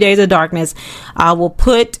the 3 days of darkness. I will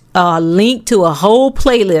put a link to a whole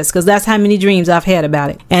playlist because that's how many dreams I've had about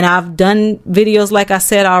it. And I've done videos, like I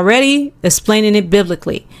said already, explaining it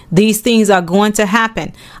biblically. These things are going to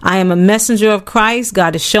happen. I am a messenger of Christ.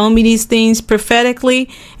 God has shown me these things prophetically,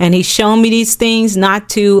 and he's shown me these things not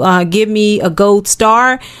to give me a gold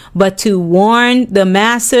star, but to warn the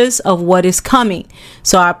masses of what is coming.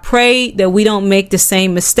 So I pray that we don't make the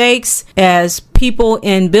same mistakes as people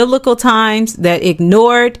in biblical times that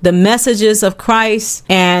ignored the messages of Christ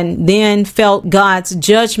and then felt God's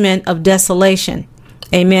judgment of desolation.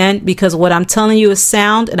 Amen. Because what I'm telling you is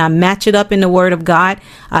sound, and I match it up in the word of God.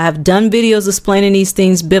 I have done videos explaining these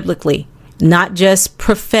things biblically, not just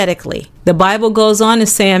prophetically. The Bible goes on to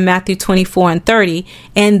say in Matthew 24 and 30,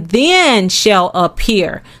 and then shall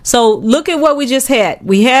appear. So look at what we just had.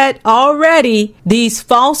 We had already these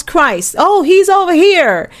false Christs. Oh, he's over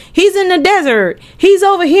here. He's in the desert. He's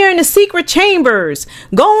over here in the secret chambers.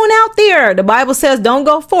 Going out there. The Bible says don't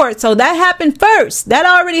go forth. So that happened first. That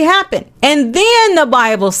already happened. And then the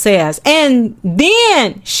Bible says, and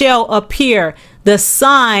then shall appear the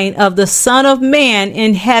sign of the Son of Man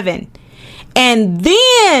in heaven. And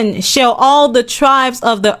then shall all the tribes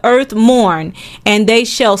of the earth mourn, and they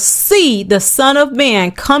shall see the Son of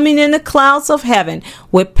Man coming in the clouds of heaven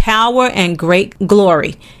with power and great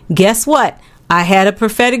glory. Guess what? I had a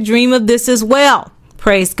prophetic dream of this as well.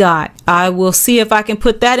 Praise God. I will see if I can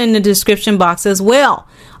put that in the description box as well.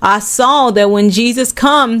 I saw that when Jesus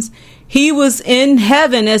comes, he was in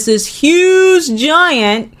heaven as this huge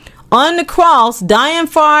giant on the cross, dying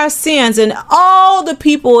for our sins, and all the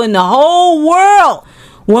people in the whole world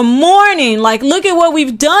were mourning, like, look at what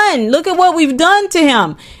we've done. Look at what we've done to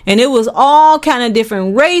him. And it was all kind of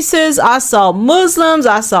different races. I saw Muslims,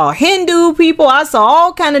 I saw Hindu people, I saw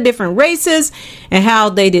all kind of different races, and how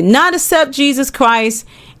they did not accept Jesus Christ.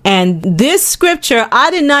 And this scripture, I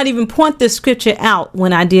did not even point this scripture out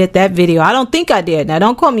when I did that video. I don't think I did. Now,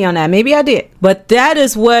 don't quote me on that. Maybe I did. But that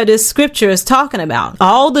is what this scripture is talking about.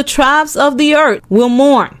 All the tribes of the earth will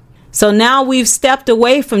mourn. So now we've stepped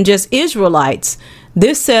away from just Israelites.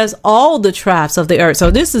 This says all the tribes of the earth. So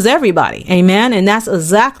this is everybody. Amen. And that's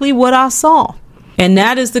exactly what I saw. And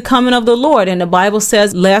that is the coming of the Lord. And the Bible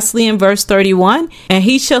says, lastly, in verse 31, and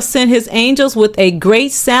he shall send his angels with a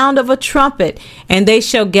great sound of a trumpet, and they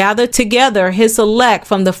shall gather together his elect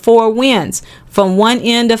from the four winds, from one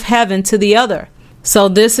end of heaven to the other. So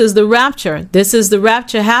this is the rapture. This is the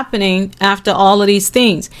rapture happening after all of these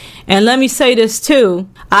things. And let me say this too.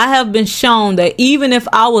 I have been shown that even if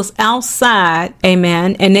I was outside,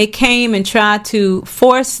 amen, and they came and tried to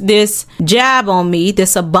force this jab on me,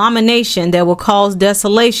 this abomination that will cause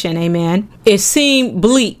desolation, amen, it seemed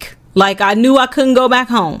bleak. Like I knew I couldn't go back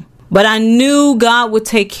home. But I knew God would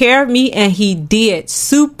take care of me, and he did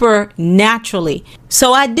supernaturally.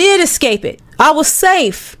 So I did escape it. I was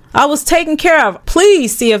safe. I was taken care of.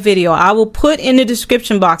 Please see a video I will put in the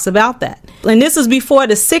description box about that. And this was before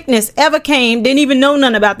the sickness ever came. Didn't even know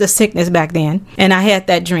nothing about the sickness back then. And I had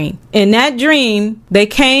that dream. In that dream, they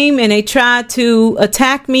came and they tried to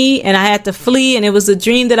attack me, and I had to flee. And it was a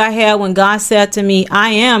dream that I had when God said to me, I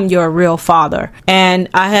am your real father. And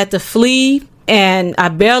I had to flee, and I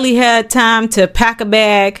barely had time to pack a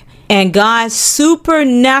bag. And God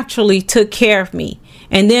supernaturally took care of me.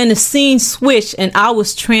 And then the scene switched and I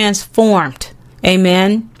was transformed.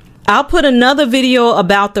 Amen. I'll put another video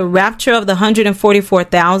about the rapture of the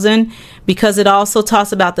 144,000, because it also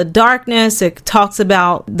talks about the darkness. It talks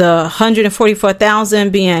about the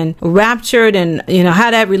 144,000 being raptured, and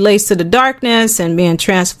how that relates to the darkness and being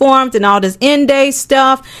transformed and all this end day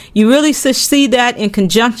stuff. You really should see that in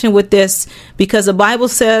conjunction with this, because the Bible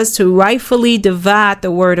says to rightfully divide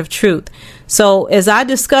the word of truth. So as I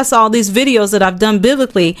discuss all these videos that I've done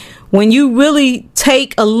biblically, when you really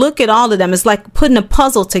take a look at all of them, it's like putting a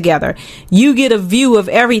puzzle together. You get a view of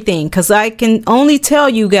everything, because I can only tell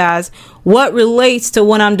you guys what relates to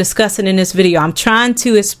what I'm discussing in this video. I'm trying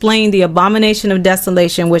to explain the abomination of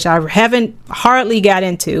desolation, which I haven't hardly got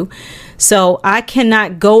into. So I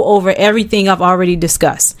cannot go over everything I've already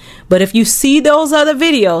discussed. But if you see those other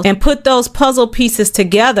videos and put those puzzle pieces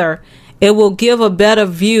together, it will give a better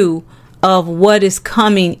view of what is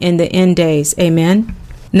coming in the end days. Amen.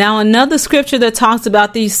 Now, another scripture that talks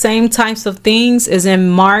about these same types of things is in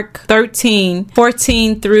Mark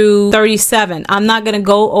 13:14 through 37. I'm not going to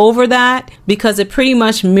go over that because it pretty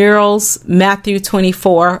much mirrors Matthew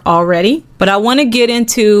 24 already. But I want to get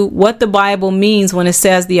into what the Bible means when it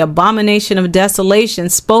says the abomination of desolation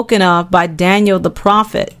spoken of by Daniel the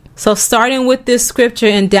prophet. So starting with this scripture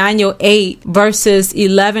in Daniel 8 verses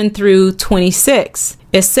 11 through 26.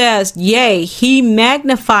 It says, yea, he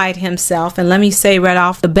magnified himself. And let me say right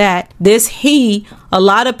off the bat, this he, a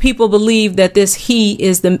lot of people believe that this he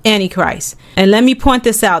is the Antichrist. And let me point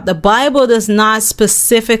this out. The Bible does not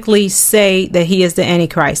specifically say that he is the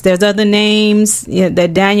Antichrist. There's other names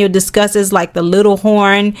that Daniel discusses, like the little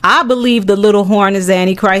horn. I believe the little horn is the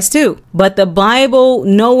Antichrist too. But the Bible,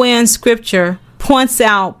 nowhere in scripture, points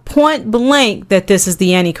out point blank that this is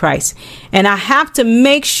the Antichrist. And I have to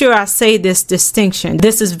make sure I say this distinction.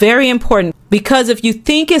 This is very important, because if you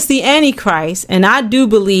think it's the Antichrist, and I do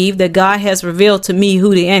believe that God has revealed to me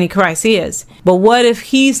who the Antichrist is, but what if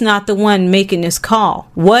he's not the one making this call?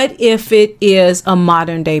 What if it is a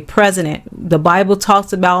modern day president? The Bible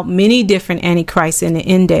talks about many different Antichrists in the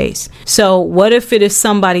end days. So what if it is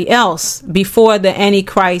somebody else before the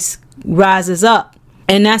Antichrist rises up?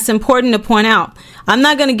 And that's important to point out. I'm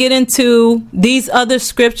not going to get into these other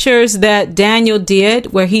scriptures that Daniel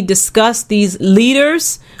did, where he discussed these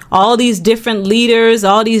leaders, all these different leaders,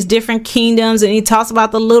 all these different kingdoms. And he talks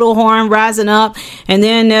about the little horn rising up. And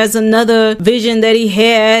then there's another vision that he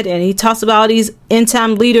had, and he talks about these end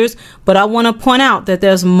time leaders. But I want to point out that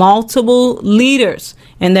there's multiple leaders,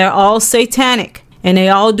 and they're all satanic, and they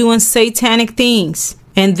all doing satanic things.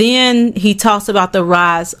 And then he talks about the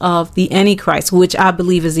rise of the Antichrist, which I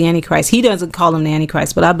believe is the Antichrist. He doesn't call him the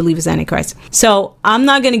Antichrist, but I believe it's Antichrist. So I'm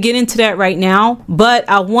not going to get into that right now, but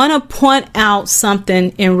I want to point out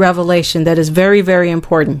something in Revelation that is very, very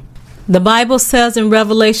important. The Bible says in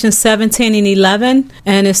Revelation 17 and 11,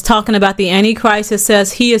 and it's talking about the Antichrist. It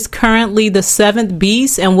says he is currently the seventh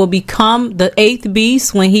beast and will become the eighth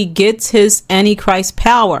beast when he gets his Antichrist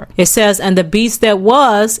power. It says, and the beast that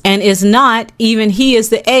was and is not, even he is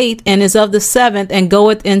the eighth and is of the seventh and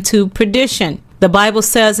goeth into perdition. The Bible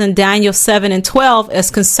says in Daniel 7 and 12, as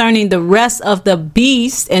concerning the rest of the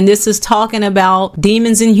beast, and this is talking about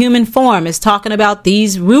demons in human form. It's talking about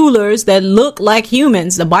these rulers that look like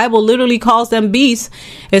humans. The Bible literally calls them beasts.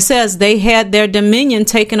 It says they had their dominion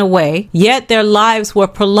taken away, yet their lives were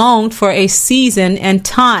prolonged for a season and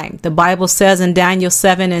time. The Bible says in Daniel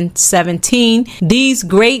 7 and 17, these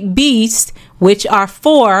great beasts, which are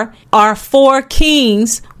four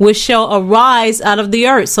kings which shall arise out of the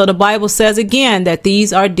earth. So the Bible says again that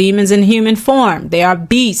these are demons in human form. They are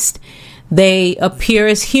beasts. They appear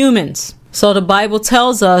as humans. So the Bible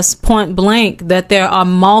tells us point blank that there are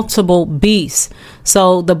multiple beasts.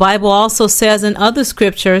 So the Bible also says in other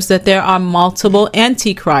scriptures that there are multiple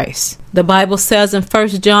antichrists. The Bible says in 1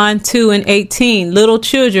 John 2 and 18, little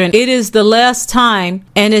children, it is the last time,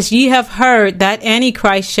 and as ye have heard, that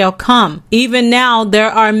Antichrist shall come. Even now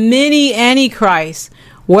there are many antichrists,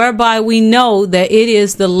 whereby we know that it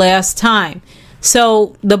is the last time.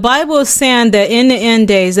 So the Bible is saying that in the end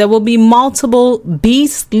days, there will be multiple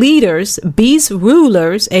beast leaders, beast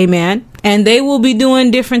rulers, amen, and they will be doing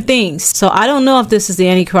different things. So I don't know if this is the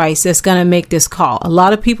Antichrist that's going to make this call. A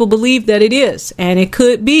lot of people believe that it is, and it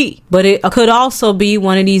could be, but it could also be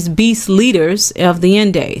one of these beast leaders of the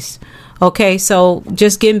end days. Okay, so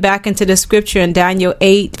just getting back into the scripture in Daniel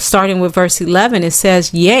 8, starting with verse 11, it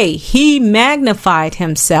says, yea, he magnified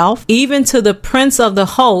himself even to the prince of the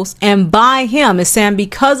host, and by him, it's saying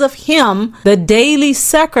because of him, the daily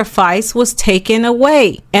sacrifice was taken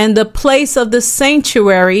away, and the place of the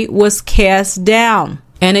sanctuary was cast down.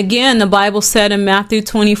 And again, the Bible said in Matthew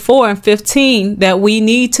 24:15 that we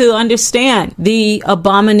need to understand the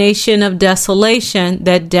abomination of desolation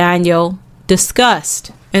that Daniel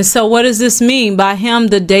discussed. And so what does this mean? By him,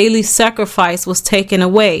 the daily sacrifice was taken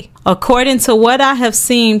away. According to what I have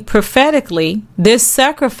seen prophetically, this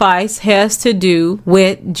sacrifice has to do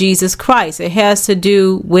with Jesus Christ. It has to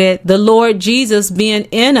do with the Lord Jesus being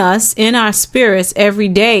in us, in our spirits every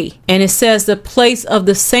day. And it says the place of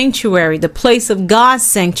the sanctuary, the place of God's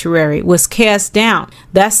sanctuary was cast down.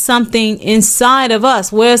 That's something inside of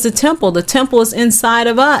us. Where's the temple? The temple is inside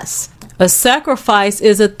of us. A sacrifice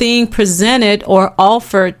is a thing presented or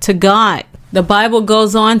offered to God. The Bible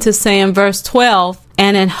goes on to say in verse 12,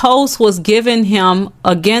 and an host was given him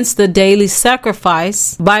against the daily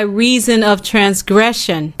sacrifice by reason of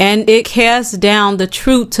transgression, and it cast down the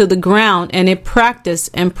truth to the ground, and it practiced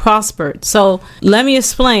and prospered. So let me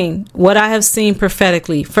explain what I have seen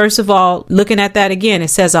prophetically. First of all, looking at that again, it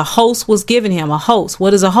says a host was given him. A host.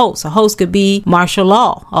 What is a host? A host could be martial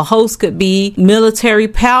law. A host could be military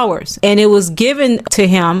powers. And it was given to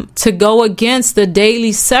him to go against the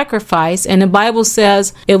daily sacrifice. And the Bible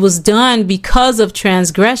says it was done because of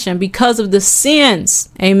transgression, because of the sins,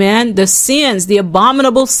 amen, the sins, the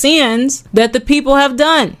abominable sins that the people have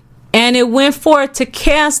done. And it went forth to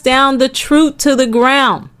cast down the truth to the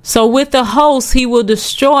ground. So with the host, he will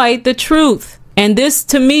destroy the truth. And this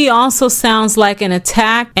to me also sounds like an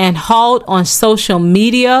attack and halt on social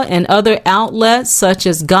media and other outlets such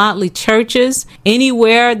as godly churches,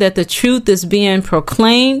 anywhere that the truth is being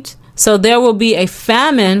proclaimed. So there will be a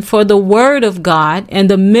famine for the word of God and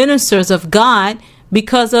the ministers of God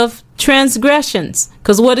because of transgressions.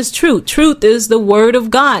 Because what is truth? Truth is the word of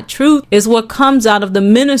God. Truth is what comes out of the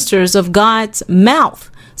ministers of God's mouth.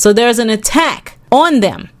 So there's an attack on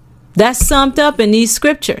them. That's summed up in these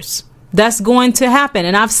scriptures. That's going to happen.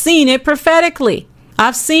 And I've seen it prophetically.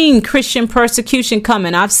 I've seen Christian persecution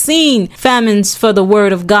coming. I've seen famines for the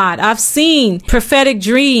word of God. I've seen prophetic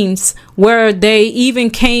dreams where they even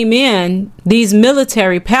came in, these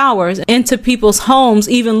military powers, into people's homes,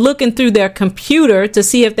 even looking through their computer to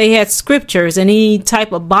see if they had scriptures and any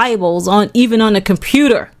type of Bibles even on the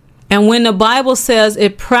computer. And when the Bible says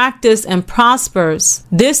it practices and prospers,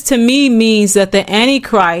 this to me means that the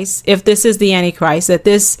Antichrist, if this is the Antichrist, that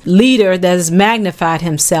this leader that has magnified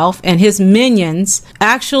himself and his minions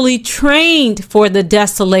actually trained for the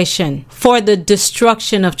desolation, for the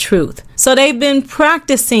destruction of truth. So they've been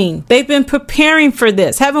practicing. They've been preparing for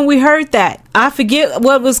this. Haven't we heard that? I forget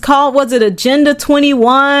what was called. Was it Agenda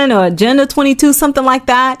 21 or Agenda 22, something like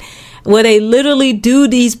that? Where they literally do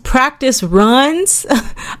these practice runs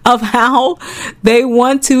of how they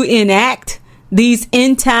want to enact these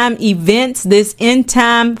end time events, this end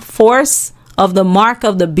time force of the mark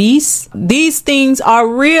of the beast. These things are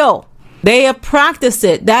real. They have practiced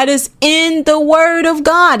it. That is in the word of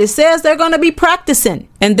God. It says they're going to be practicing.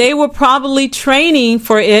 And they were probably training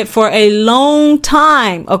for it for a long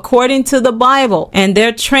time, according to the Bible. And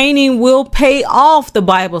their training will pay off, the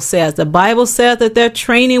Bible says. The Bible says that their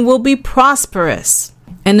training will be prosperous.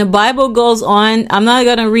 And the Bible goes on. I'm not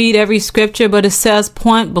going to read every scripture, but it says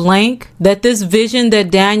point blank that this vision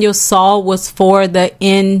that Daniel saw was for the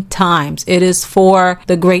end times. It is for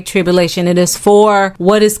the great tribulation. It is for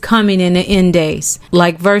what is coming in the end days.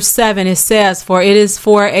 Like verse 7, it says, for it is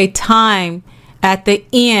for a time at the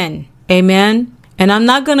end. Amen. And I'm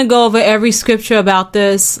not going to go over every scripture about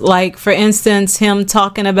this. Like, for instance, him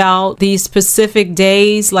talking about these specific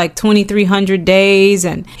days, like 2,300 days,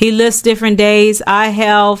 and he lists different days. I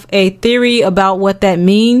have a theory about what that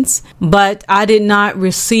means, but I did not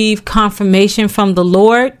receive confirmation from the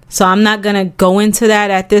Lord. So I'm not going to go into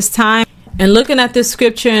that at this time. And looking at this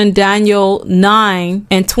scripture in Daniel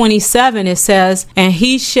 9:27, it says, and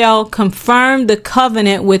he shall confirm the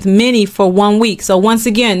covenant with many for 1 week. So once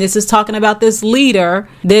again, this is talking about this leader,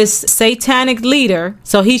 this satanic leader.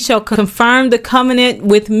 So he shall confirm the covenant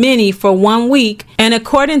with many for 1 week. And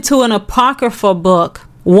according to an apocryphal book,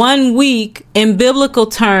 1 week in biblical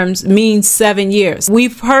terms means 7 years.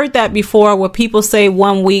 We've heard that before where people say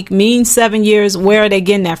 1 week means 7 years. Where are they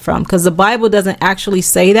getting that from? Because the Bible doesn't actually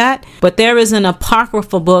say that. But there is an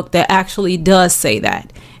apocryphal book that actually does say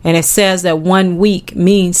that. And it says that 1 week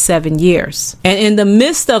means 7 years. And in the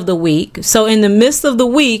midst of the week, so in the midst of the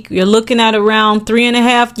week, you're looking at around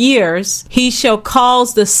 3.5 years, he shall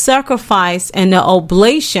cause the sacrifice and the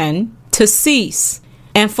oblation to cease.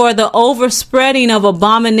 And for the overspreading of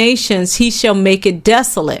abominations, he shall make it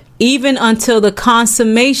desolate, even until the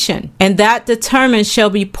consummation, and that determined shall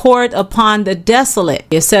be poured upon the desolate.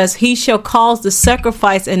 It says, he shall cause the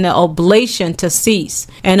sacrifice and the oblation to cease.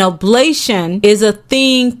 An oblation is a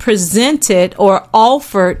thing presented or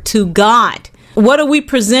offered to God. What are we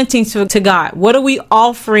presenting to God? What are we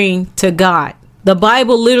offering to God? The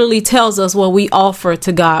Bible literally tells us what we offer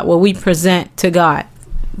to God, what we present to God.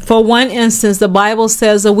 For one instance, the Bible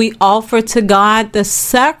says that we offer to God the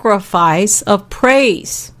sacrifice of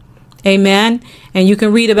praise. Amen. And you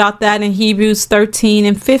can read about that in Hebrews 13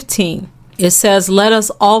 and 15. It says, let us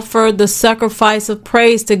offer the sacrifice of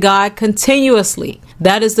praise to God continuously.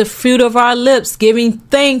 That is the fruit of our lips, giving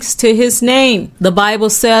thanks to his name. The Bible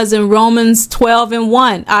says in Romans 12 and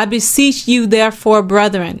 1, I beseech you, therefore,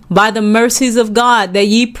 brethren, by the mercies of God, that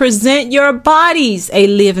ye present your bodies a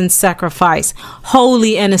living sacrifice,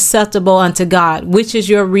 holy and acceptable unto God, which is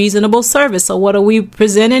your reasonable service. So what are we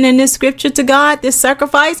presenting in this scripture to God, this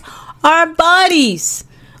sacrifice? Our bodies.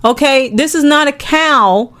 Okay, this is not a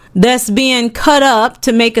cow that's being cut up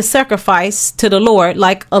to make a sacrifice to the Lord,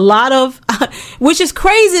 like a lot of, which is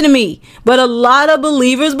crazy to me, but a lot of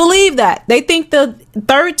believers believe that. They think the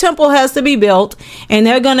third temple has to be built and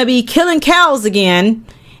they're going to be killing cows again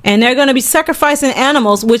and they're going to be sacrificing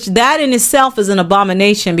animals, which that in itself is an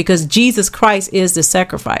abomination because Jesus Christ is the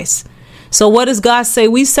sacrifice. So what does God say?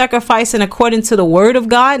 We sacrificing according to the word of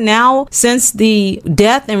God now since the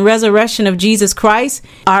death and resurrection of Jesus Christ,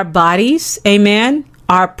 our bodies, amen,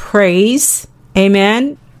 our praise,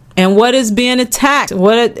 amen. And what is being attacked?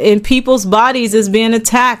 What in people's bodies is being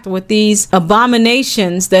attacked with these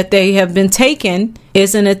abominations that they have been taken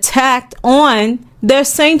is an attack on their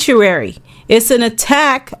sanctuary. It's an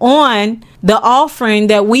attack on the offering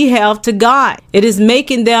that we have to God. It is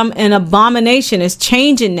making them an abomination. It's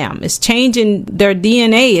changing them. It's changing their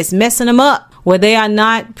DNA. It's messing them up where they are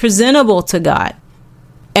not presentable to God.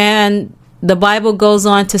 And the Bible goes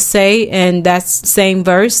on to say, in that same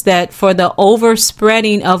verse, that for the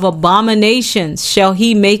overspreading of abominations shall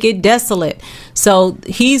he make it desolate. So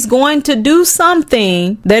he's going to do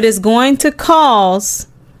something that is going to cause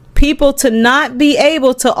people to not be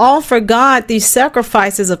able to offer God these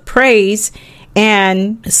sacrifices of praise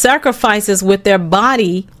and sacrifices with their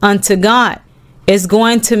body unto God. Is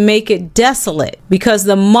going to make it desolate because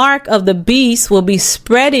the mark of the beast will be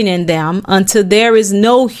spreading in them until there is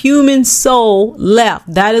no human soul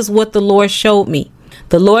left. That is what the Lord showed me.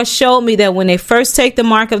 The Lord showed me that when they first take the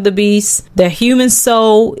mark of the beast, the human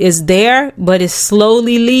soul is there, but is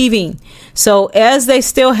slowly leaving. So as they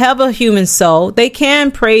still have a human soul, they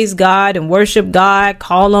can praise God and worship God,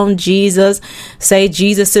 call on Jesus, say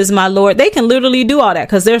Jesus is my Lord. They can literally do all that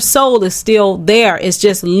because their soul is still there. It's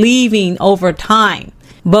just leaving over time.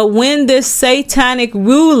 But when this satanic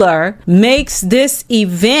ruler makes this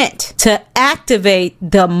event to activate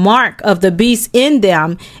the mark of the beast in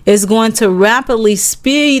them, is going to rapidly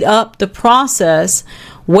speed up the process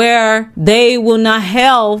where they will not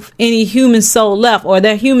have any human soul left, or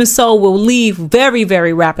their human soul will leave very,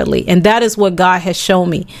 very rapidly. And that is what God has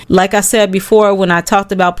shown me. Like I said before, when I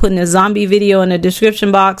talked about putting a zombie video in the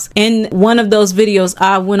description box, in one of those videos,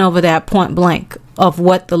 I went over that point blank of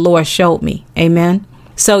what the Lord showed me. Amen.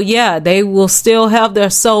 So yeah, they will still have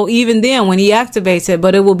their soul even then when he activates it,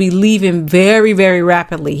 but it will be leaving very, very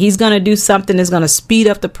rapidly. He's going to do something that's going to speed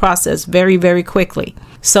up the process very, very quickly.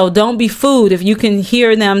 So don't be fooled. If you can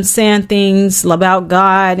hear them saying things about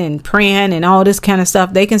God and praying and all this kind of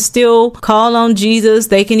stuff, they can still call on Jesus.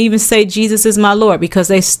 They can even say Jesus is my Lord because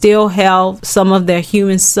they still have some of their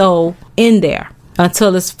human soul in there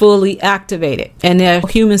until it's fully activated and their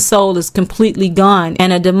human soul is completely gone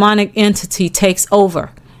and a demonic entity takes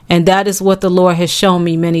over. And that is what the Lord has shown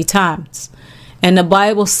me many times. And the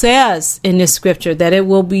Bible says in this scripture that it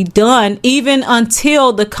will be done even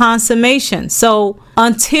until the consummation. So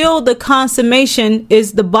until the consummation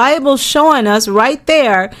is the Bible showing us right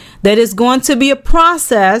there that it's going to be a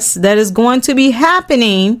process that is going to be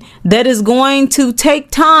happening, that is going to take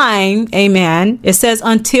time. Amen. It says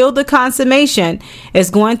until the consummation is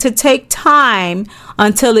going to take time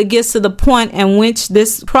until it gets to the point in which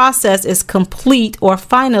this process is complete or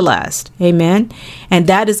finalized. Amen. And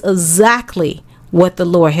that is exactly what the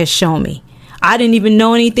Lord has shown me. I didn't even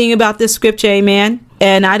know anything about this scripture. Amen.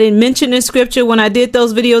 And I didn't mention this scripture when I did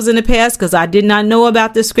those videos in the past because I did not know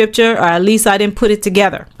about this scripture, or at least I didn't put it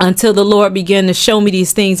together until the Lord began to show me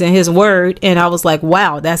these things in his word. And I was like,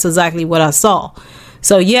 wow, that's exactly what I saw.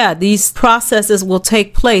 So yeah, these processes will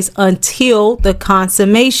take place until the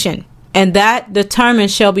consummation, and that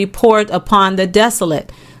determined shall be poured upon the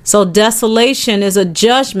desolate. So desolation is a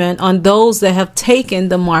judgment on those that have taken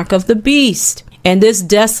the mark of the beast. And this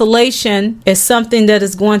desolation is something that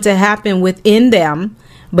is going to happen within them,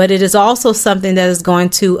 but it is also something that is going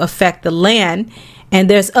to affect the land. And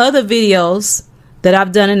there's other videos that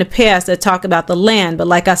I've done in the past that talk about the land. But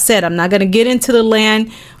like I said, I'm not going to get into the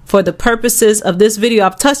land for the purposes of this video.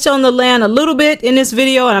 I've touched on the land a little bit in this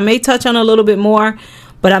video, and I may touch on a little bit more,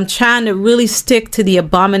 but I'm trying to really stick to the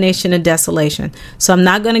abomination of desolation. So I'm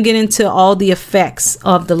not going to get into all the effects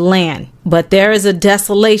of the land, but there is a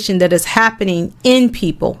desolation that is happening in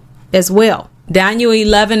people as well. Daniel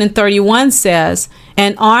 11:31 says,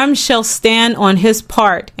 "An arm shall stand on his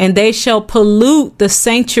part, and they shall pollute the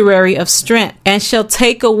sanctuary of strength, and shall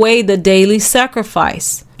take away the daily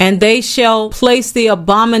sacrifice. And they shall place the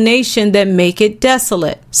abomination that make it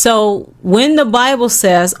desolate." So when the Bible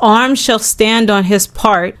says arm shall stand on his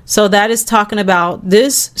part, so that is talking about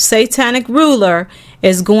this satanic ruler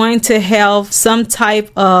is going to have some type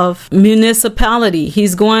of municipality.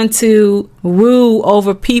 He's going to rule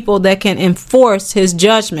over people that can enforce his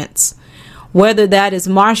judgments. Whether that is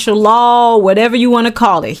martial law, whatever you want to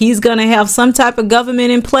call it, he's going to have some type of government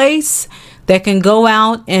in place that can go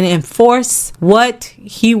out and enforce what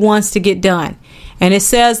he wants to get done. And it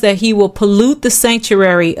says that he will pollute the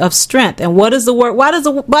sanctuary of strength. And what is the word? Why does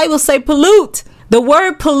the Bible say pollute? The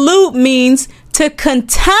word pollute means to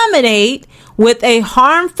contaminate with a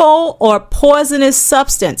harmful or poisonous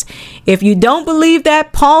substance. If you don't believe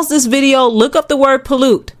that, pause this video, look up the word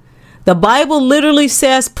pollute. The Bible literally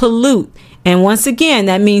says pollute. And once again,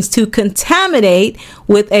 that means to contaminate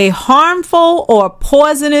with a harmful or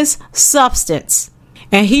poisonous substance.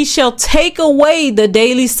 And he shall take away the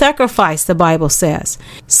daily sacrifice, the Bible says.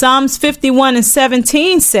 Psalms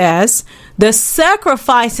 51:17 says, "The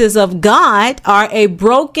sacrifices of God are a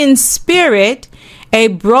broken spirit, a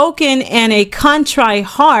broken and a contrite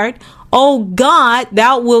heart. O God,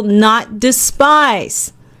 thou wilt not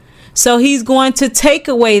despise." So he's going to take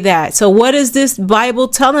away that. So what is this Bible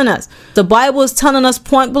telling us? The Bible is telling us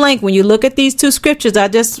point blank, when you look at these two scriptures I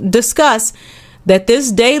just discussed, that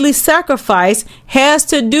this daily sacrifice has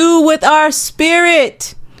to do with our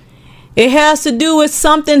spirit. It has to do with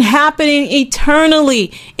something happening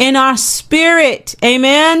eternally in our spirit.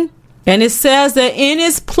 Amen. And it says that in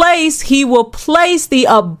his place, he will place the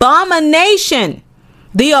abomination.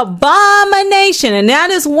 The abomination. And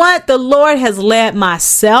that is what the Lord has led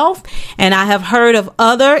myself. And I have heard of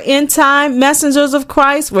other end time messengers of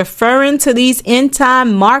Christ referring to these end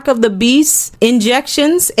time mark of the beast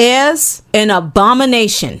injections as an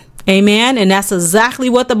abomination. Amen. And that's exactly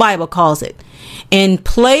what the Bible calls it. In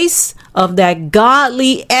place of that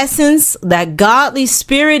godly essence, that godly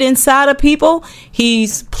spirit inside of people,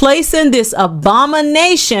 he's placing this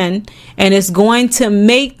abomination, and it's going to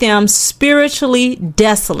make them spiritually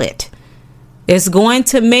desolate. It's going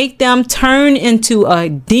to make them turn into a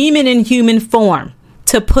demon in human form,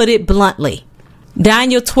 to put it bluntly.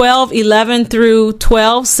 Daniel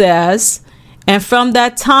 12:11-12 says, "And from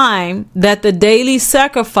that time that the daily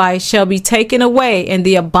sacrifice shall be taken away, and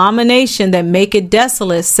the abomination that maketh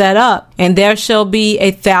desolate set up, and there shall be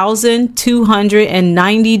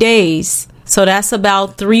 1,290 days." So that's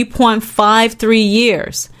about 3.53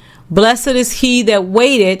 years. "Blessed is he that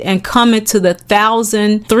waited and cometh to the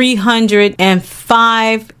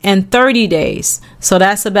 1,305 days. So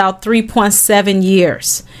that's about 3.7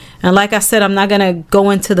 years. And like I said, I'm not going to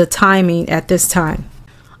go into the timing at this time.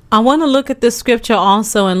 I want to look at this scripture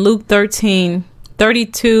also in Luke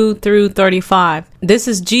 13:32-35. This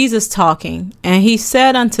is Jesus talking. "And he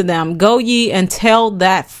said unto them, Go ye and tell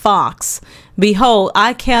that fox, Behold,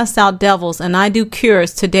 I cast out devils, and I do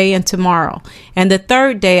cures today and tomorrow, and the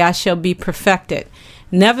third day I shall be perfected.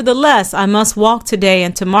 Nevertheless, I must walk today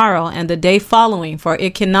and tomorrow and the day following, for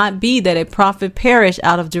it cannot be that a prophet perish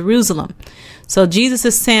out of Jerusalem." So Jesus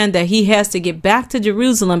is saying that he has to get back to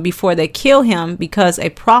Jerusalem before they kill him, because a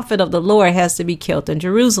prophet of the Lord has to be killed in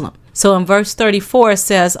Jerusalem. So in verse 34 it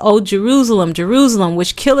says, "O Jerusalem, Jerusalem,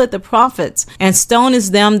 which killeth the prophets, and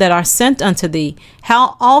stonest them that are sent unto thee,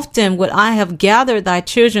 how often would I have gathered thy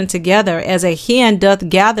children together, as a hen doth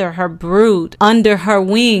gather her brood under her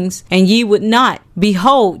wings, and ye would not?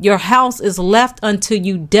 Behold, your house is left unto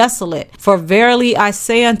you desolate. For verily I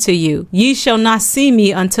say unto you, ye shall not see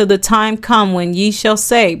me until the time come when ye shall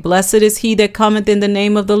say, Blessed is he that cometh in the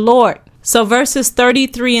name of the Lord." So verses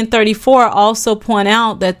 33 and 34 also point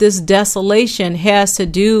out that this desolation has to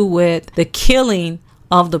do with the killing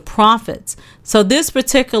of the prophets. So this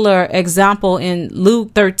particular example in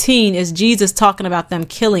Luke 13 is Jesus talking about them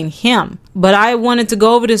killing him. But I wanted to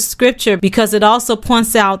go over this scripture because it also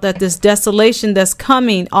points out that this desolation that's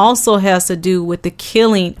coming also has to do with the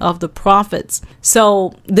killing of the prophets.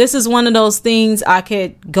 So this is one of those things I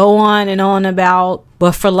could go on and on about,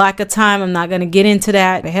 but for lack of time, I'm not going to get into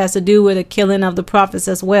that. It has to do with the killing of the prophets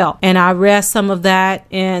as well. And I read some of that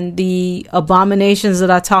in the abominations that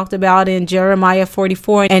I talked about in Jeremiah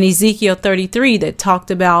 44 and Ezekiel 33 that talked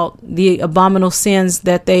about the abominable sins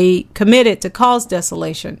that they committed to cause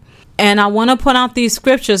desolation. And I want to point out these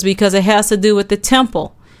scriptures because it has to do with the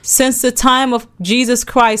temple. Since the time of Jesus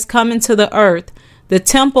Christ coming to the earth, the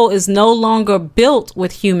temple is no longer built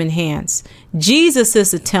with human hands. Jesus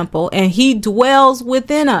is the temple and he dwells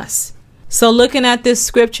within us. So looking at this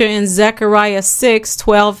scripture in Zechariah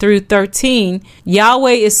 6:12 through 13,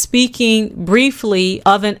 Yahweh is speaking briefly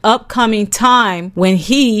of an upcoming time when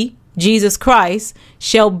he, Jesus Christ,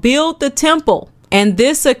 shall build the temple. And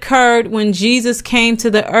this occurred when Jesus came to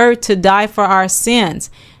the earth to die for our sins.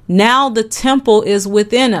 Now the temple is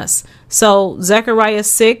within us. So Zechariah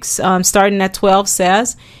 6, starting at 12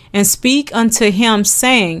 says, and speak unto him,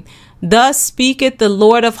 saying, thus speaketh the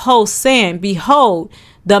Lord of hosts, saying, behold,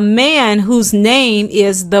 the man whose name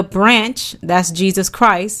is the branch, that's Jesus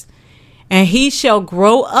Christ, and he shall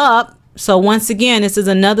grow up. So once again, this is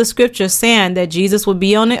another scripture saying that Jesus would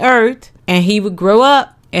be on the earth and he would grow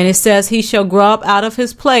up. And it says he shall grow up out of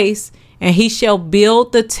his place and he shall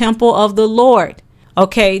build the temple of the Lord.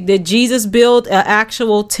 Okay, did Jesus build an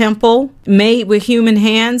actual temple made with human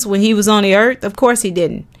hands when he was on the earth? Of course he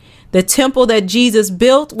didn't. The temple that Jesus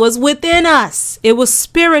built was within us. It was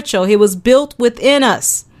spiritual. It was built within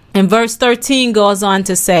us. And verse 13 goes on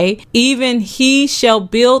to say, even he shall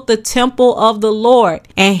build the temple of the Lord,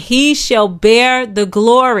 and he shall bear the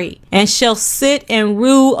glory, and shall sit and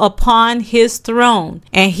rule upon his throne,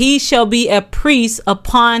 and he shall be a priest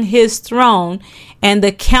upon his throne, and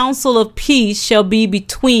the counsel of peace shall be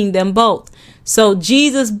between them both. So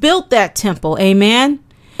Jesus built that temple. Amen.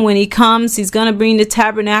 When he comes, he's going to bring the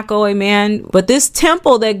tabernacle. Amen. But this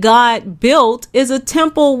temple that God built is a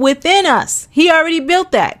temple within us. He already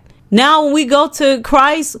built that. Now, when we go to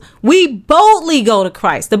Christ, we boldly go to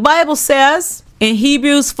Christ. The Bible says in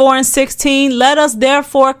Hebrews 4:16, let us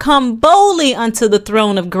therefore come boldly unto the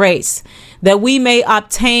throne of grace, that we may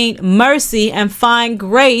obtain mercy and find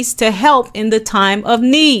grace to help in the time of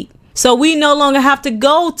need. So we no longer have to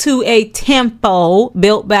go to a temple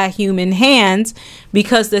built by human hands,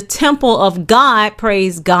 because the temple of God,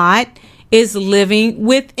 praise God, is living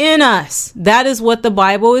within us. That is what the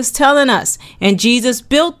Bible is telling us. And Jesus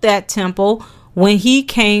built that temple when he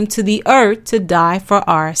came to the earth to die for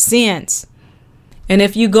our sins. And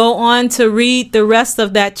if you go on to read the rest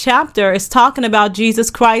of that chapter, it's talking about Jesus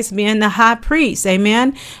Christ being the high priest.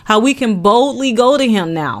 Amen. How we can boldly go to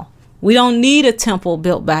him now. We don't need a temple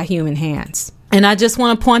built by human hands. And I just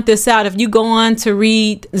want to point this out. If you go on to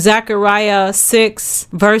read Zechariah 6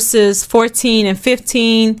 verses 14 and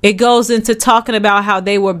 15, it goes into talking about how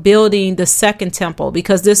they were building the second temple,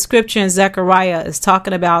 because this scripture in Zechariah is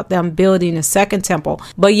talking about them building a second temple.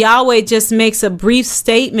 But Yahweh just makes a brief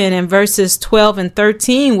statement in verses 12 and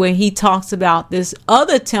 13 where he talks about this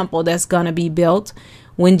other temple that's going to be built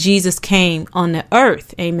when Jesus came on the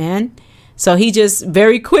earth. Amen. So he just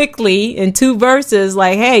very quickly in 2 verses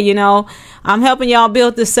like, hey, I'm helping y'all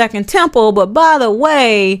build the second temple. But by the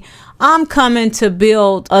way, I'm coming to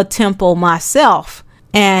build a temple myself.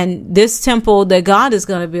 And this temple that God is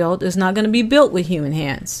going to build is not going to be built with human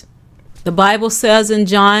hands. The Bible says in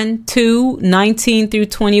John 2:19 through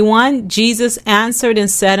 21, Jesus answered and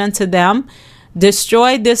said unto them,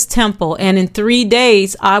 destroy this temple, and in 3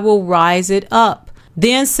 days I will rise it up.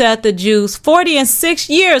 Then said the Jews, 46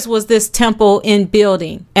 years was this temple in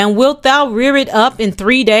building, and wilt thou rear it up in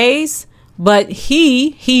 3 days? But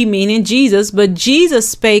he meaning Jesus, but Jesus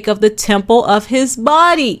spake of the temple of his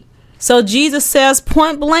body. So Jesus says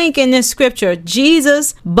point blank in this scripture,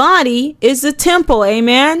 Jesus' body is the temple,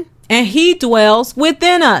 amen? And he dwells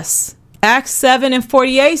within us. Acts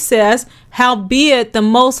 7:48 says, howbeit the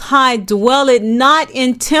Most High dwelleth not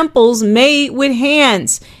in temples made with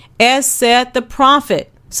hands, as said the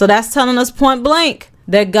prophet. So that's telling us point blank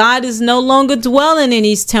that God is no longer dwelling in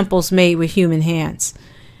these temples made with human hands.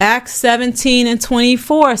 Acts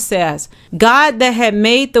 17:24 says, God that had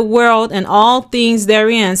made the world and all things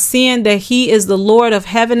therein, seeing that he is the Lord of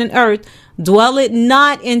heaven and earth, dwelleth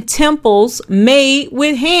not in temples made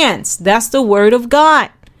with hands. That's the word of God,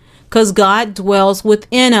 because God dwells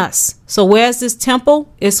within us. So where's this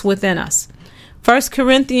temple? It's within us. 1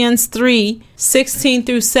 Corinthians 3:16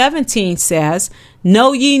 through 17 says,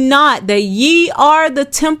 "Know ye not that ye are the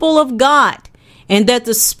temple of God, and that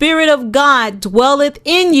the Spirit of God dwelleth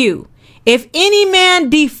in you? If any man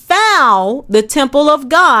defile the temple of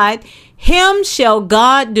God, him shall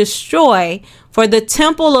God destroy, for the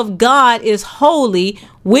temple of God is holy,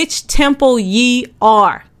 which temple ye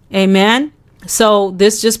are." Amen. So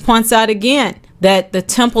this just points out again that the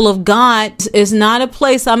temple of God is not a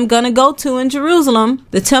place I'm going to go to in Jerusalem.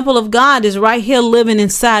 The temple of God is right here living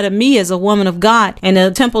inside of me as a woman of God. And the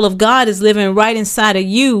temple of God is living right inside of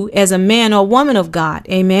you as a man or woman of God.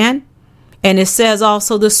 Amen. And it says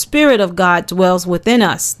also the Spirit of God dwells within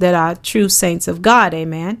us that are true saints of God.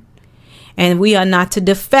 Amen. And we are not to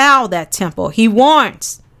defile that temple. He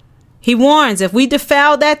warns if we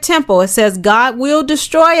defile that temple, it says God will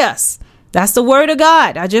destroy us. That's the word of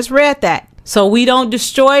God. I just read that. So we don't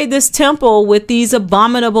destroy this temple with these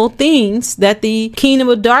abominable things that the kingdom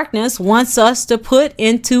of darkness wants us to put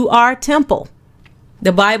into our temple.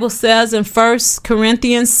 The Bible says in 1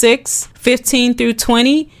 Corinthians 6:15 through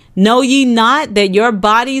 20, "Know ye not that your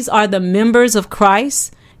bodies are the members of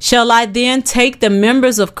Christ? Shall I then take the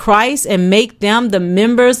members of Christ and make them the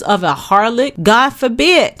members of a harlot? God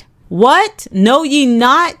forbid. What? Know ye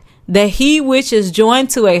not that he which is joined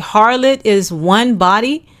to a harlot is one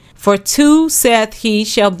body? For two, saith he,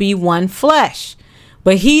 shall be one flesh.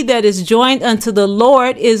 But he that is joined unto the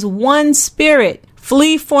Lord is one spirit.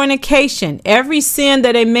 Flee fornication. Every sin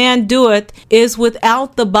that a man doeth is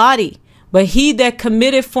without the body. But he that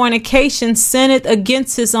committeth fornication sinneth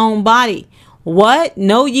against his own body. What?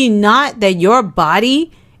 Know ye not that your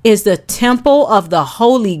body is the temple of the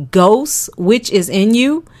Holy Ghost, which is in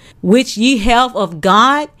you, which ye have of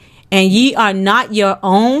God, and ye are not your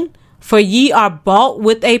own? For ye are bought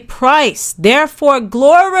with a price. Therefore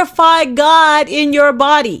glorify God in your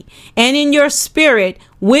body and in your spirit,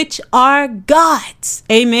 which are God's.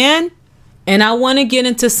 Amen. And I want to get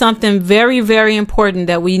into something very, very important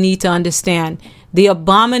that we need to understand. The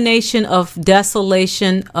abomination of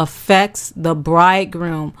desolation affects the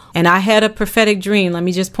bridegroom. And I had a prophetic dream. Let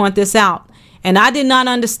me just point this out. And I did not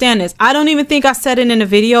understand this. I don't even think I said it in the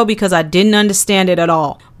video because I didn't understand it at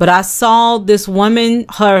all. But I saw this woman,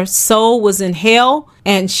 her soul was in hell,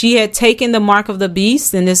 and she had taken the mark of the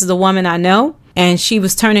beast. And this is the woman I know. And she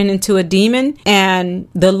was turning into a demon. And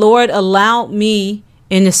the Lord allowed me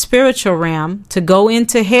in the spiritual realm to go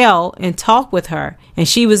into hell and talk with her. And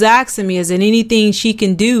she was asking me, is there anything she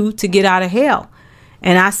can do to get out of hell?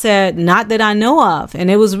 And I said, not that I know of. And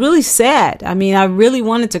it was really sad. I mean, I really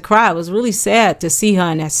wanted to cry. It was really sad to see her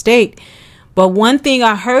in that state. But one thing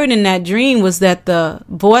I heard in that dream was that the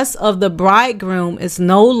voice of the bridegroom is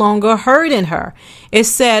no longer heard in her. It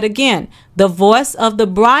said again, the voice of the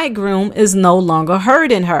bridegroom is no longer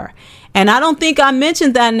heard in her. And I don't think I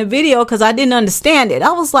mentioned that in the video because I didn't understand it.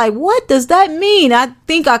 I was like, what does that mean? I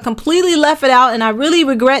think I completely left it out, and I really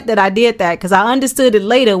regret that I did that because I understood it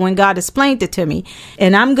later when God explained it to me.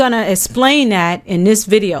 And I'm going to explain that in this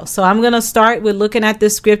video. So I'm going to start with looking at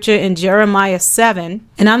this scripture in Jeremiah 7.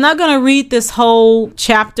 And I'm not going to read this whole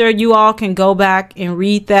chapter. You all can go back and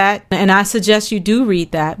read that. And I suggest you do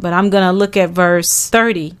read that. But I'm going to look at verse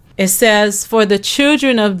 30. It says, "For the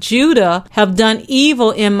children of Judah have done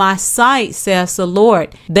evil in my sight, says the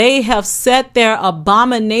Lord. They have set their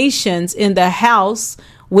abominations in the house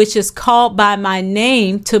which is called by my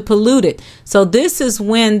name to pollute it." So this is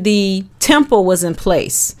when the temple was in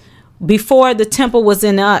place. Before the temple was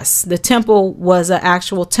in us, the temple was an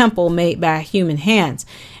actual temple made by human hands.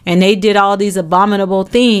 And they did all these abominable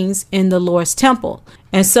things in the Lord's temple.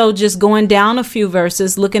 And so just going down a few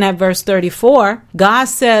verses, looking at verse 34, God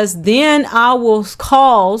says, "Then I will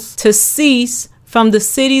cause to cease from the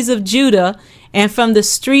cities of Judah and from the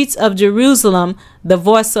streets of Jerusalem the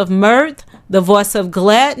voice of mirth, the voice of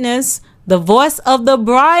gladness, the voice of the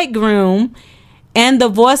bridegroom, and the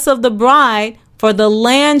voice of the bride, for the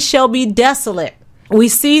land shall be desolate." We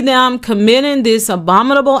see them committing this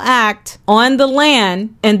abominable act on the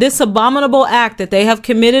land, and this abominable act that they have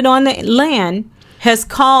committed on the land has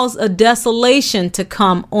caused a desolation to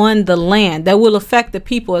come on the land that will affect the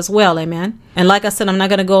people as well. Amen. And like I said, I'm not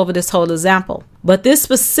going to go over this whole example, but this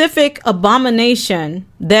specific abomination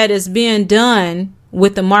that is being done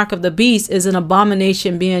with the mark of the beast is an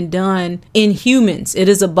abomination being done in humans. It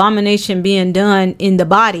is abomination being done in the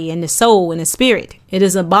body, in the soul, in the spirit. It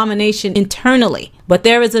is abomination internally. But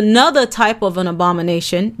there is another type of an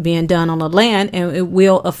abomination being done on the land, and it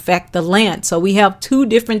will affect the land. So we have two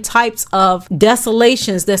different types of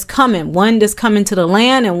desolations that's coming. One that's coming to the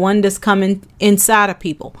land and one that's coming inside of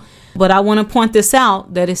people. But I want to point this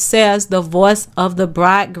out, that it says the voice of the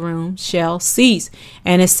bridegroom shall cease.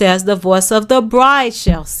 And it says the voice of the bride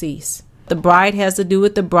shall cease. The bride has to do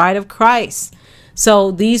with the bride of Christ.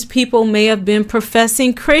 So these people may have been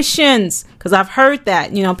professing Christians, because I've heard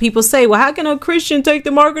that, people say, well, how can a Christian take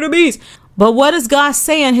the mark of the beast? But what does God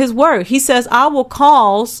say in his word? He says, I will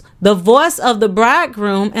cause the voice of the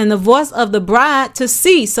bridegroom and the voice of the bride to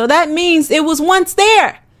cease. So that means it was once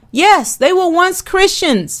there. Yes, they were once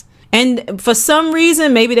Christians. And for some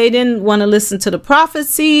reason, maybe they didn't want to listen to the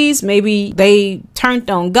prophecies. Maybe they turned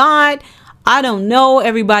on God. I don't know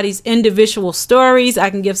everybody's individual stories. I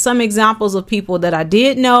can give some examples of people that I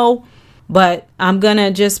did know, but I'm going to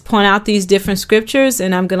just point out these different scriptures,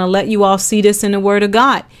 and I'm going to let you all see this in the word of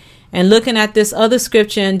God. And looking at this other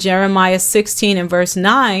scripture in Jeremiah 16 and verse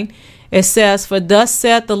 9, it says, for thus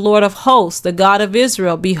saith the Lord of hosts, the God of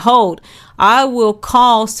Israel, behold, I will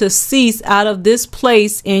cause to cease out of this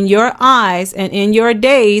place in your eyes and in your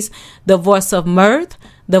days the voice of mirth,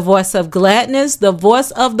 the voice of gladness, the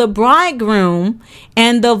voice of the bridegroom,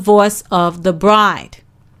 and the voice of the bride.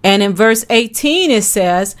 And in verse 18 it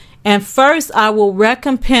says, and first I will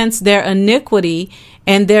recompense their iniquity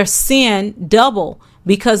and their sin double,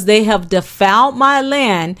 because they have defiled my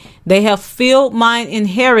land, they have filled mine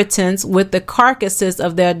inheritance with the carcasses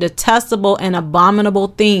of their detestable and abominable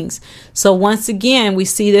things. So once again, we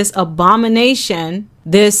see this abomination,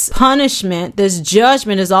 this punishment, this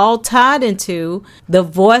judgment is all tied into the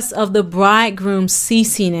voice of the bridegroom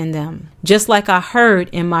ceasing in them. Just like I heard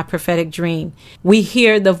in my prophetic dream, we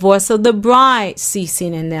hear the voice of the bride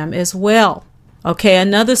ceasing in them as well. Okay,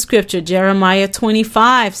 another scripture, Jeremiah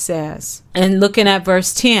 25 says, and looking at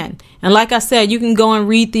verse 10. And like I said, you can go and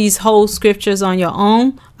read these whole scriptures on your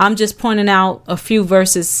own. I'm just pointing out a few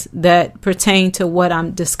verses that pertain to what I'm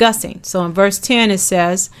discussing. So in verse 10, it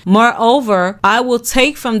says, moreover, I will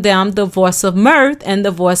take from them the voice of mirth and the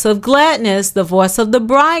voice of gladness, the voice of the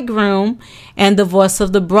bridegroom and the voice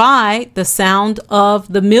of the bride, the sound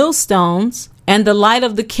of the millstones and the light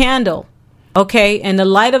of the candle. Okay, and the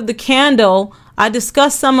light of the candle, I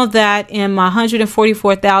discussed some of that in my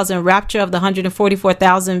 144,000 Rapture of the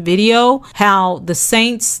 144,000 video, how the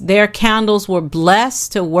saints, their candles were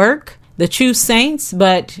blessed to work, the true saints,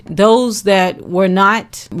 but those that were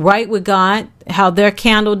not right with God, how their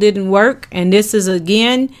candle didn't work. And this is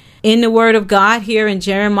again in the word of God here in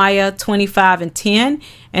Jeremiah 25 and 10.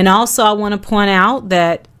 And also I want to point out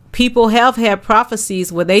that people have had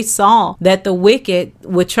prophecies where they saw that the wicked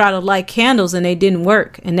would try to light candles and they didn't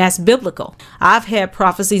work. And that's biblical. I've had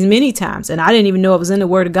prophecies many times and I didn't even know it was in the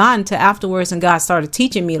word of God until afterwards. And God started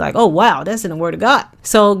teaching me like, oh, wow, that's in the word of God.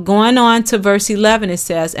 So going on to verse 11, it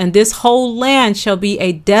says, and this whole land shall be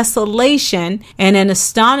a desolation and an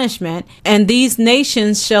astonishment. And these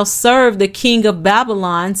nations shall serve the king of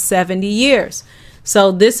Babylon 70 years.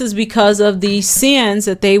 So this is because of the sins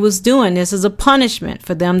that they was doing. This is a punishment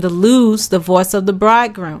for them to lose the voice of the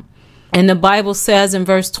bridegroom. And the Bible says in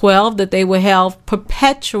verse 12 that they will have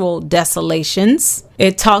perpetual desolations.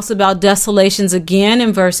 It talks about desolations again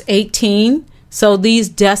in verse 18. So these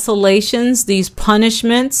desolations, these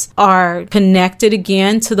punishments are connected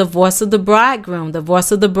again to the voice of the bridegroom, the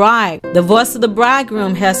voice of the bride. The voice of the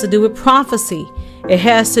bridegroom has to do with prophecy. It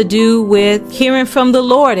has to do with hearing from the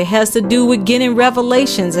Lord. It has to do with getting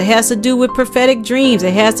revelations. It has to do with prophetic dreams.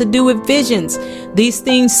 It has to do with visions. These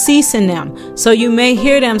things cease in them. So you may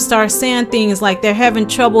hear them start saying things like they're having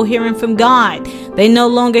trouble hearing from God. They no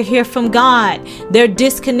longer hear from God. They're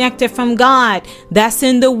disconnected from God. That's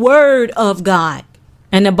in the word of God.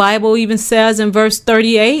 And the Bible even says in verse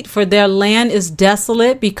 38, for their land is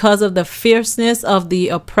desolate because of the fierceness of the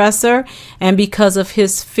oppressor and because of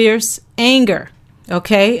his fierce anger.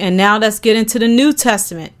 Okay, and now let's get into the New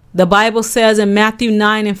Testament. The Bible says in Matthew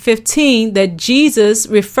 9 and 15 that Jesus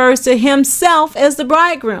refers to himself as the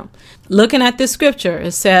bridegroom. Looking at this scripture,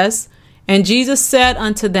 it says, and Jesus said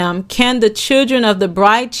unto them, can the children of the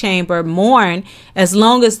bride chamber mourn as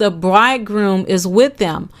long as the bridegroom is with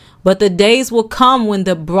them? But the days will come when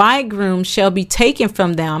the bridegroom shall be taken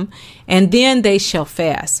from them, and then they shall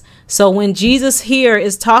fast. So when Jesus here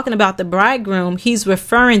is talking about the bridegroom, he's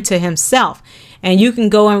referring to himself. And you can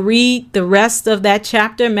go and read the rest of that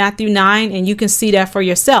chapter, Matthew 9, and you can see that for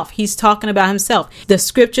yourself. He's talking about himself. The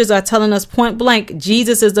scriptures are telling us point blank,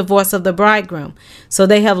 Jesus is the voice of the bridegroom. So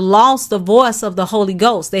they have lost the voice of the Holy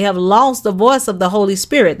Ghost. They have lost the voice of the Holy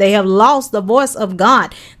Spirit. They have lost the voice of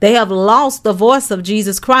God. They have lost the voice of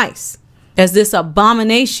Jesus Christ, as this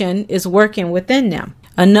abomination is working within them.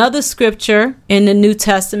 Another scripture in the New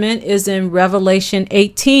Testament is in Revelation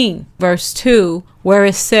 18, verse 2, where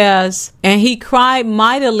it says, "And he cried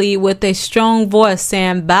mightily with a strong voice,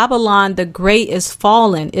 saying, Babylon the great is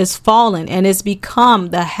fallen, and is become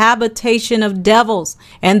the habitation of devils,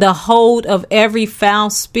 and the hold of every foul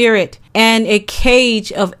spirit, and a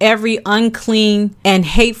cage of every unclean and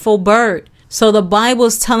hateful bird." So the Bible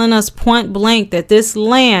is telling us point blank that this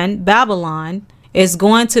land, Babylon, is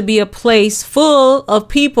going to be a place full of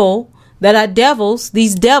people that are devils,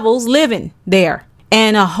 these devils living there,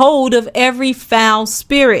 and a hold of every foul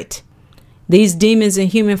spirit. These demons in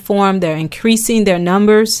human form, they're increasing their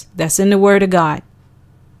numbers. That's in the Word of God.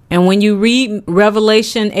 And when you read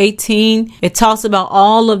Revelation 18, it talks about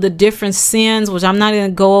all of the different sins, which I'm not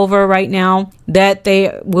going to go over right now, that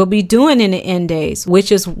they will be doing in the end days,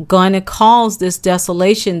 which is going to cause this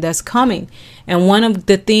desolation that's coming. And one of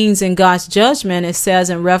the things in God's judgment, it says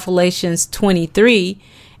in Revelations 23,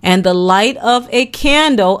 "And the light of a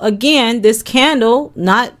candle," again, this candle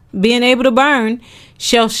not being able to burn,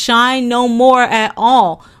 "shall shine no more at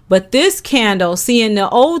all." But this candle, see, in the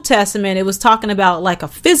Old Testament, it was talking about like a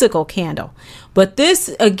physical candle. But this,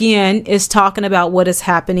 again, is talking about what is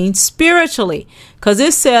happening spiritually. Because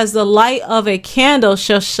it says the light of a candle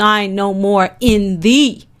shall shine no more in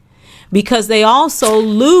thee. Because they also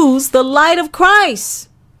lose the light of Christ.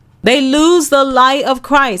 They lose the light of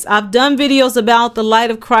Christ. I've done videos about the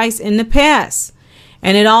light of Christ in the past.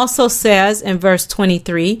 And it also says in verse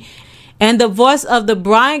 23, "And the voice of the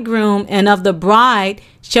bridegroom and of the bride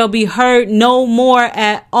shall be heard no more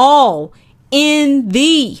at all in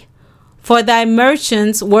thee. For thy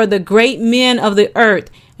merchants were the great men of the earth,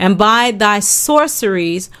 and by thy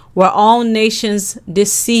sorceries were all nations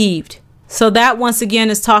deceived." So that once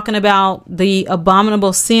again is talking about the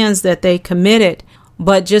abominable sins that they committed,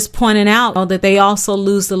 but just pointing out that they also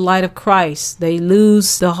lose the light of Christ. They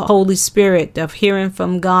lose the Holy Spirit of hearing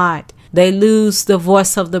from God. They lose the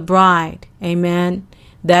voice of the bride. Amen.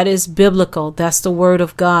 That is biblical. That's the word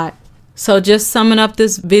of God. So just summing up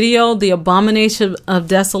this video, the abomination of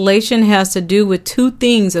desolation has to do with two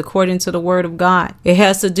things according to the word of God. It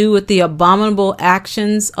has to do with the abominable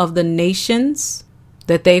actions of the nations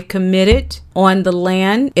that they've committed on the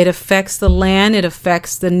land. It affects the land. It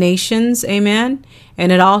affects the nations. Amen.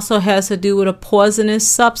 And it also has to do with a poisonous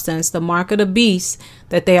substance, the mark of the beast,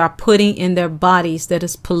 that they are putting in their bodies that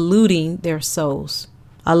is polluting their souls.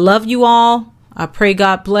 I love you all. I pray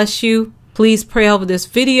God bless you. Please pray over this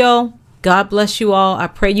video. God bless you all. I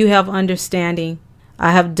pray you have understanding.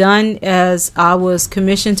 I have done as I was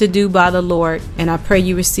commissioned to do by the Lord, and I pray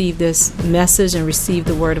you receive this message and receive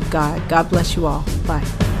the word of God. God bless you all.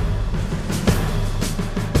 Bye.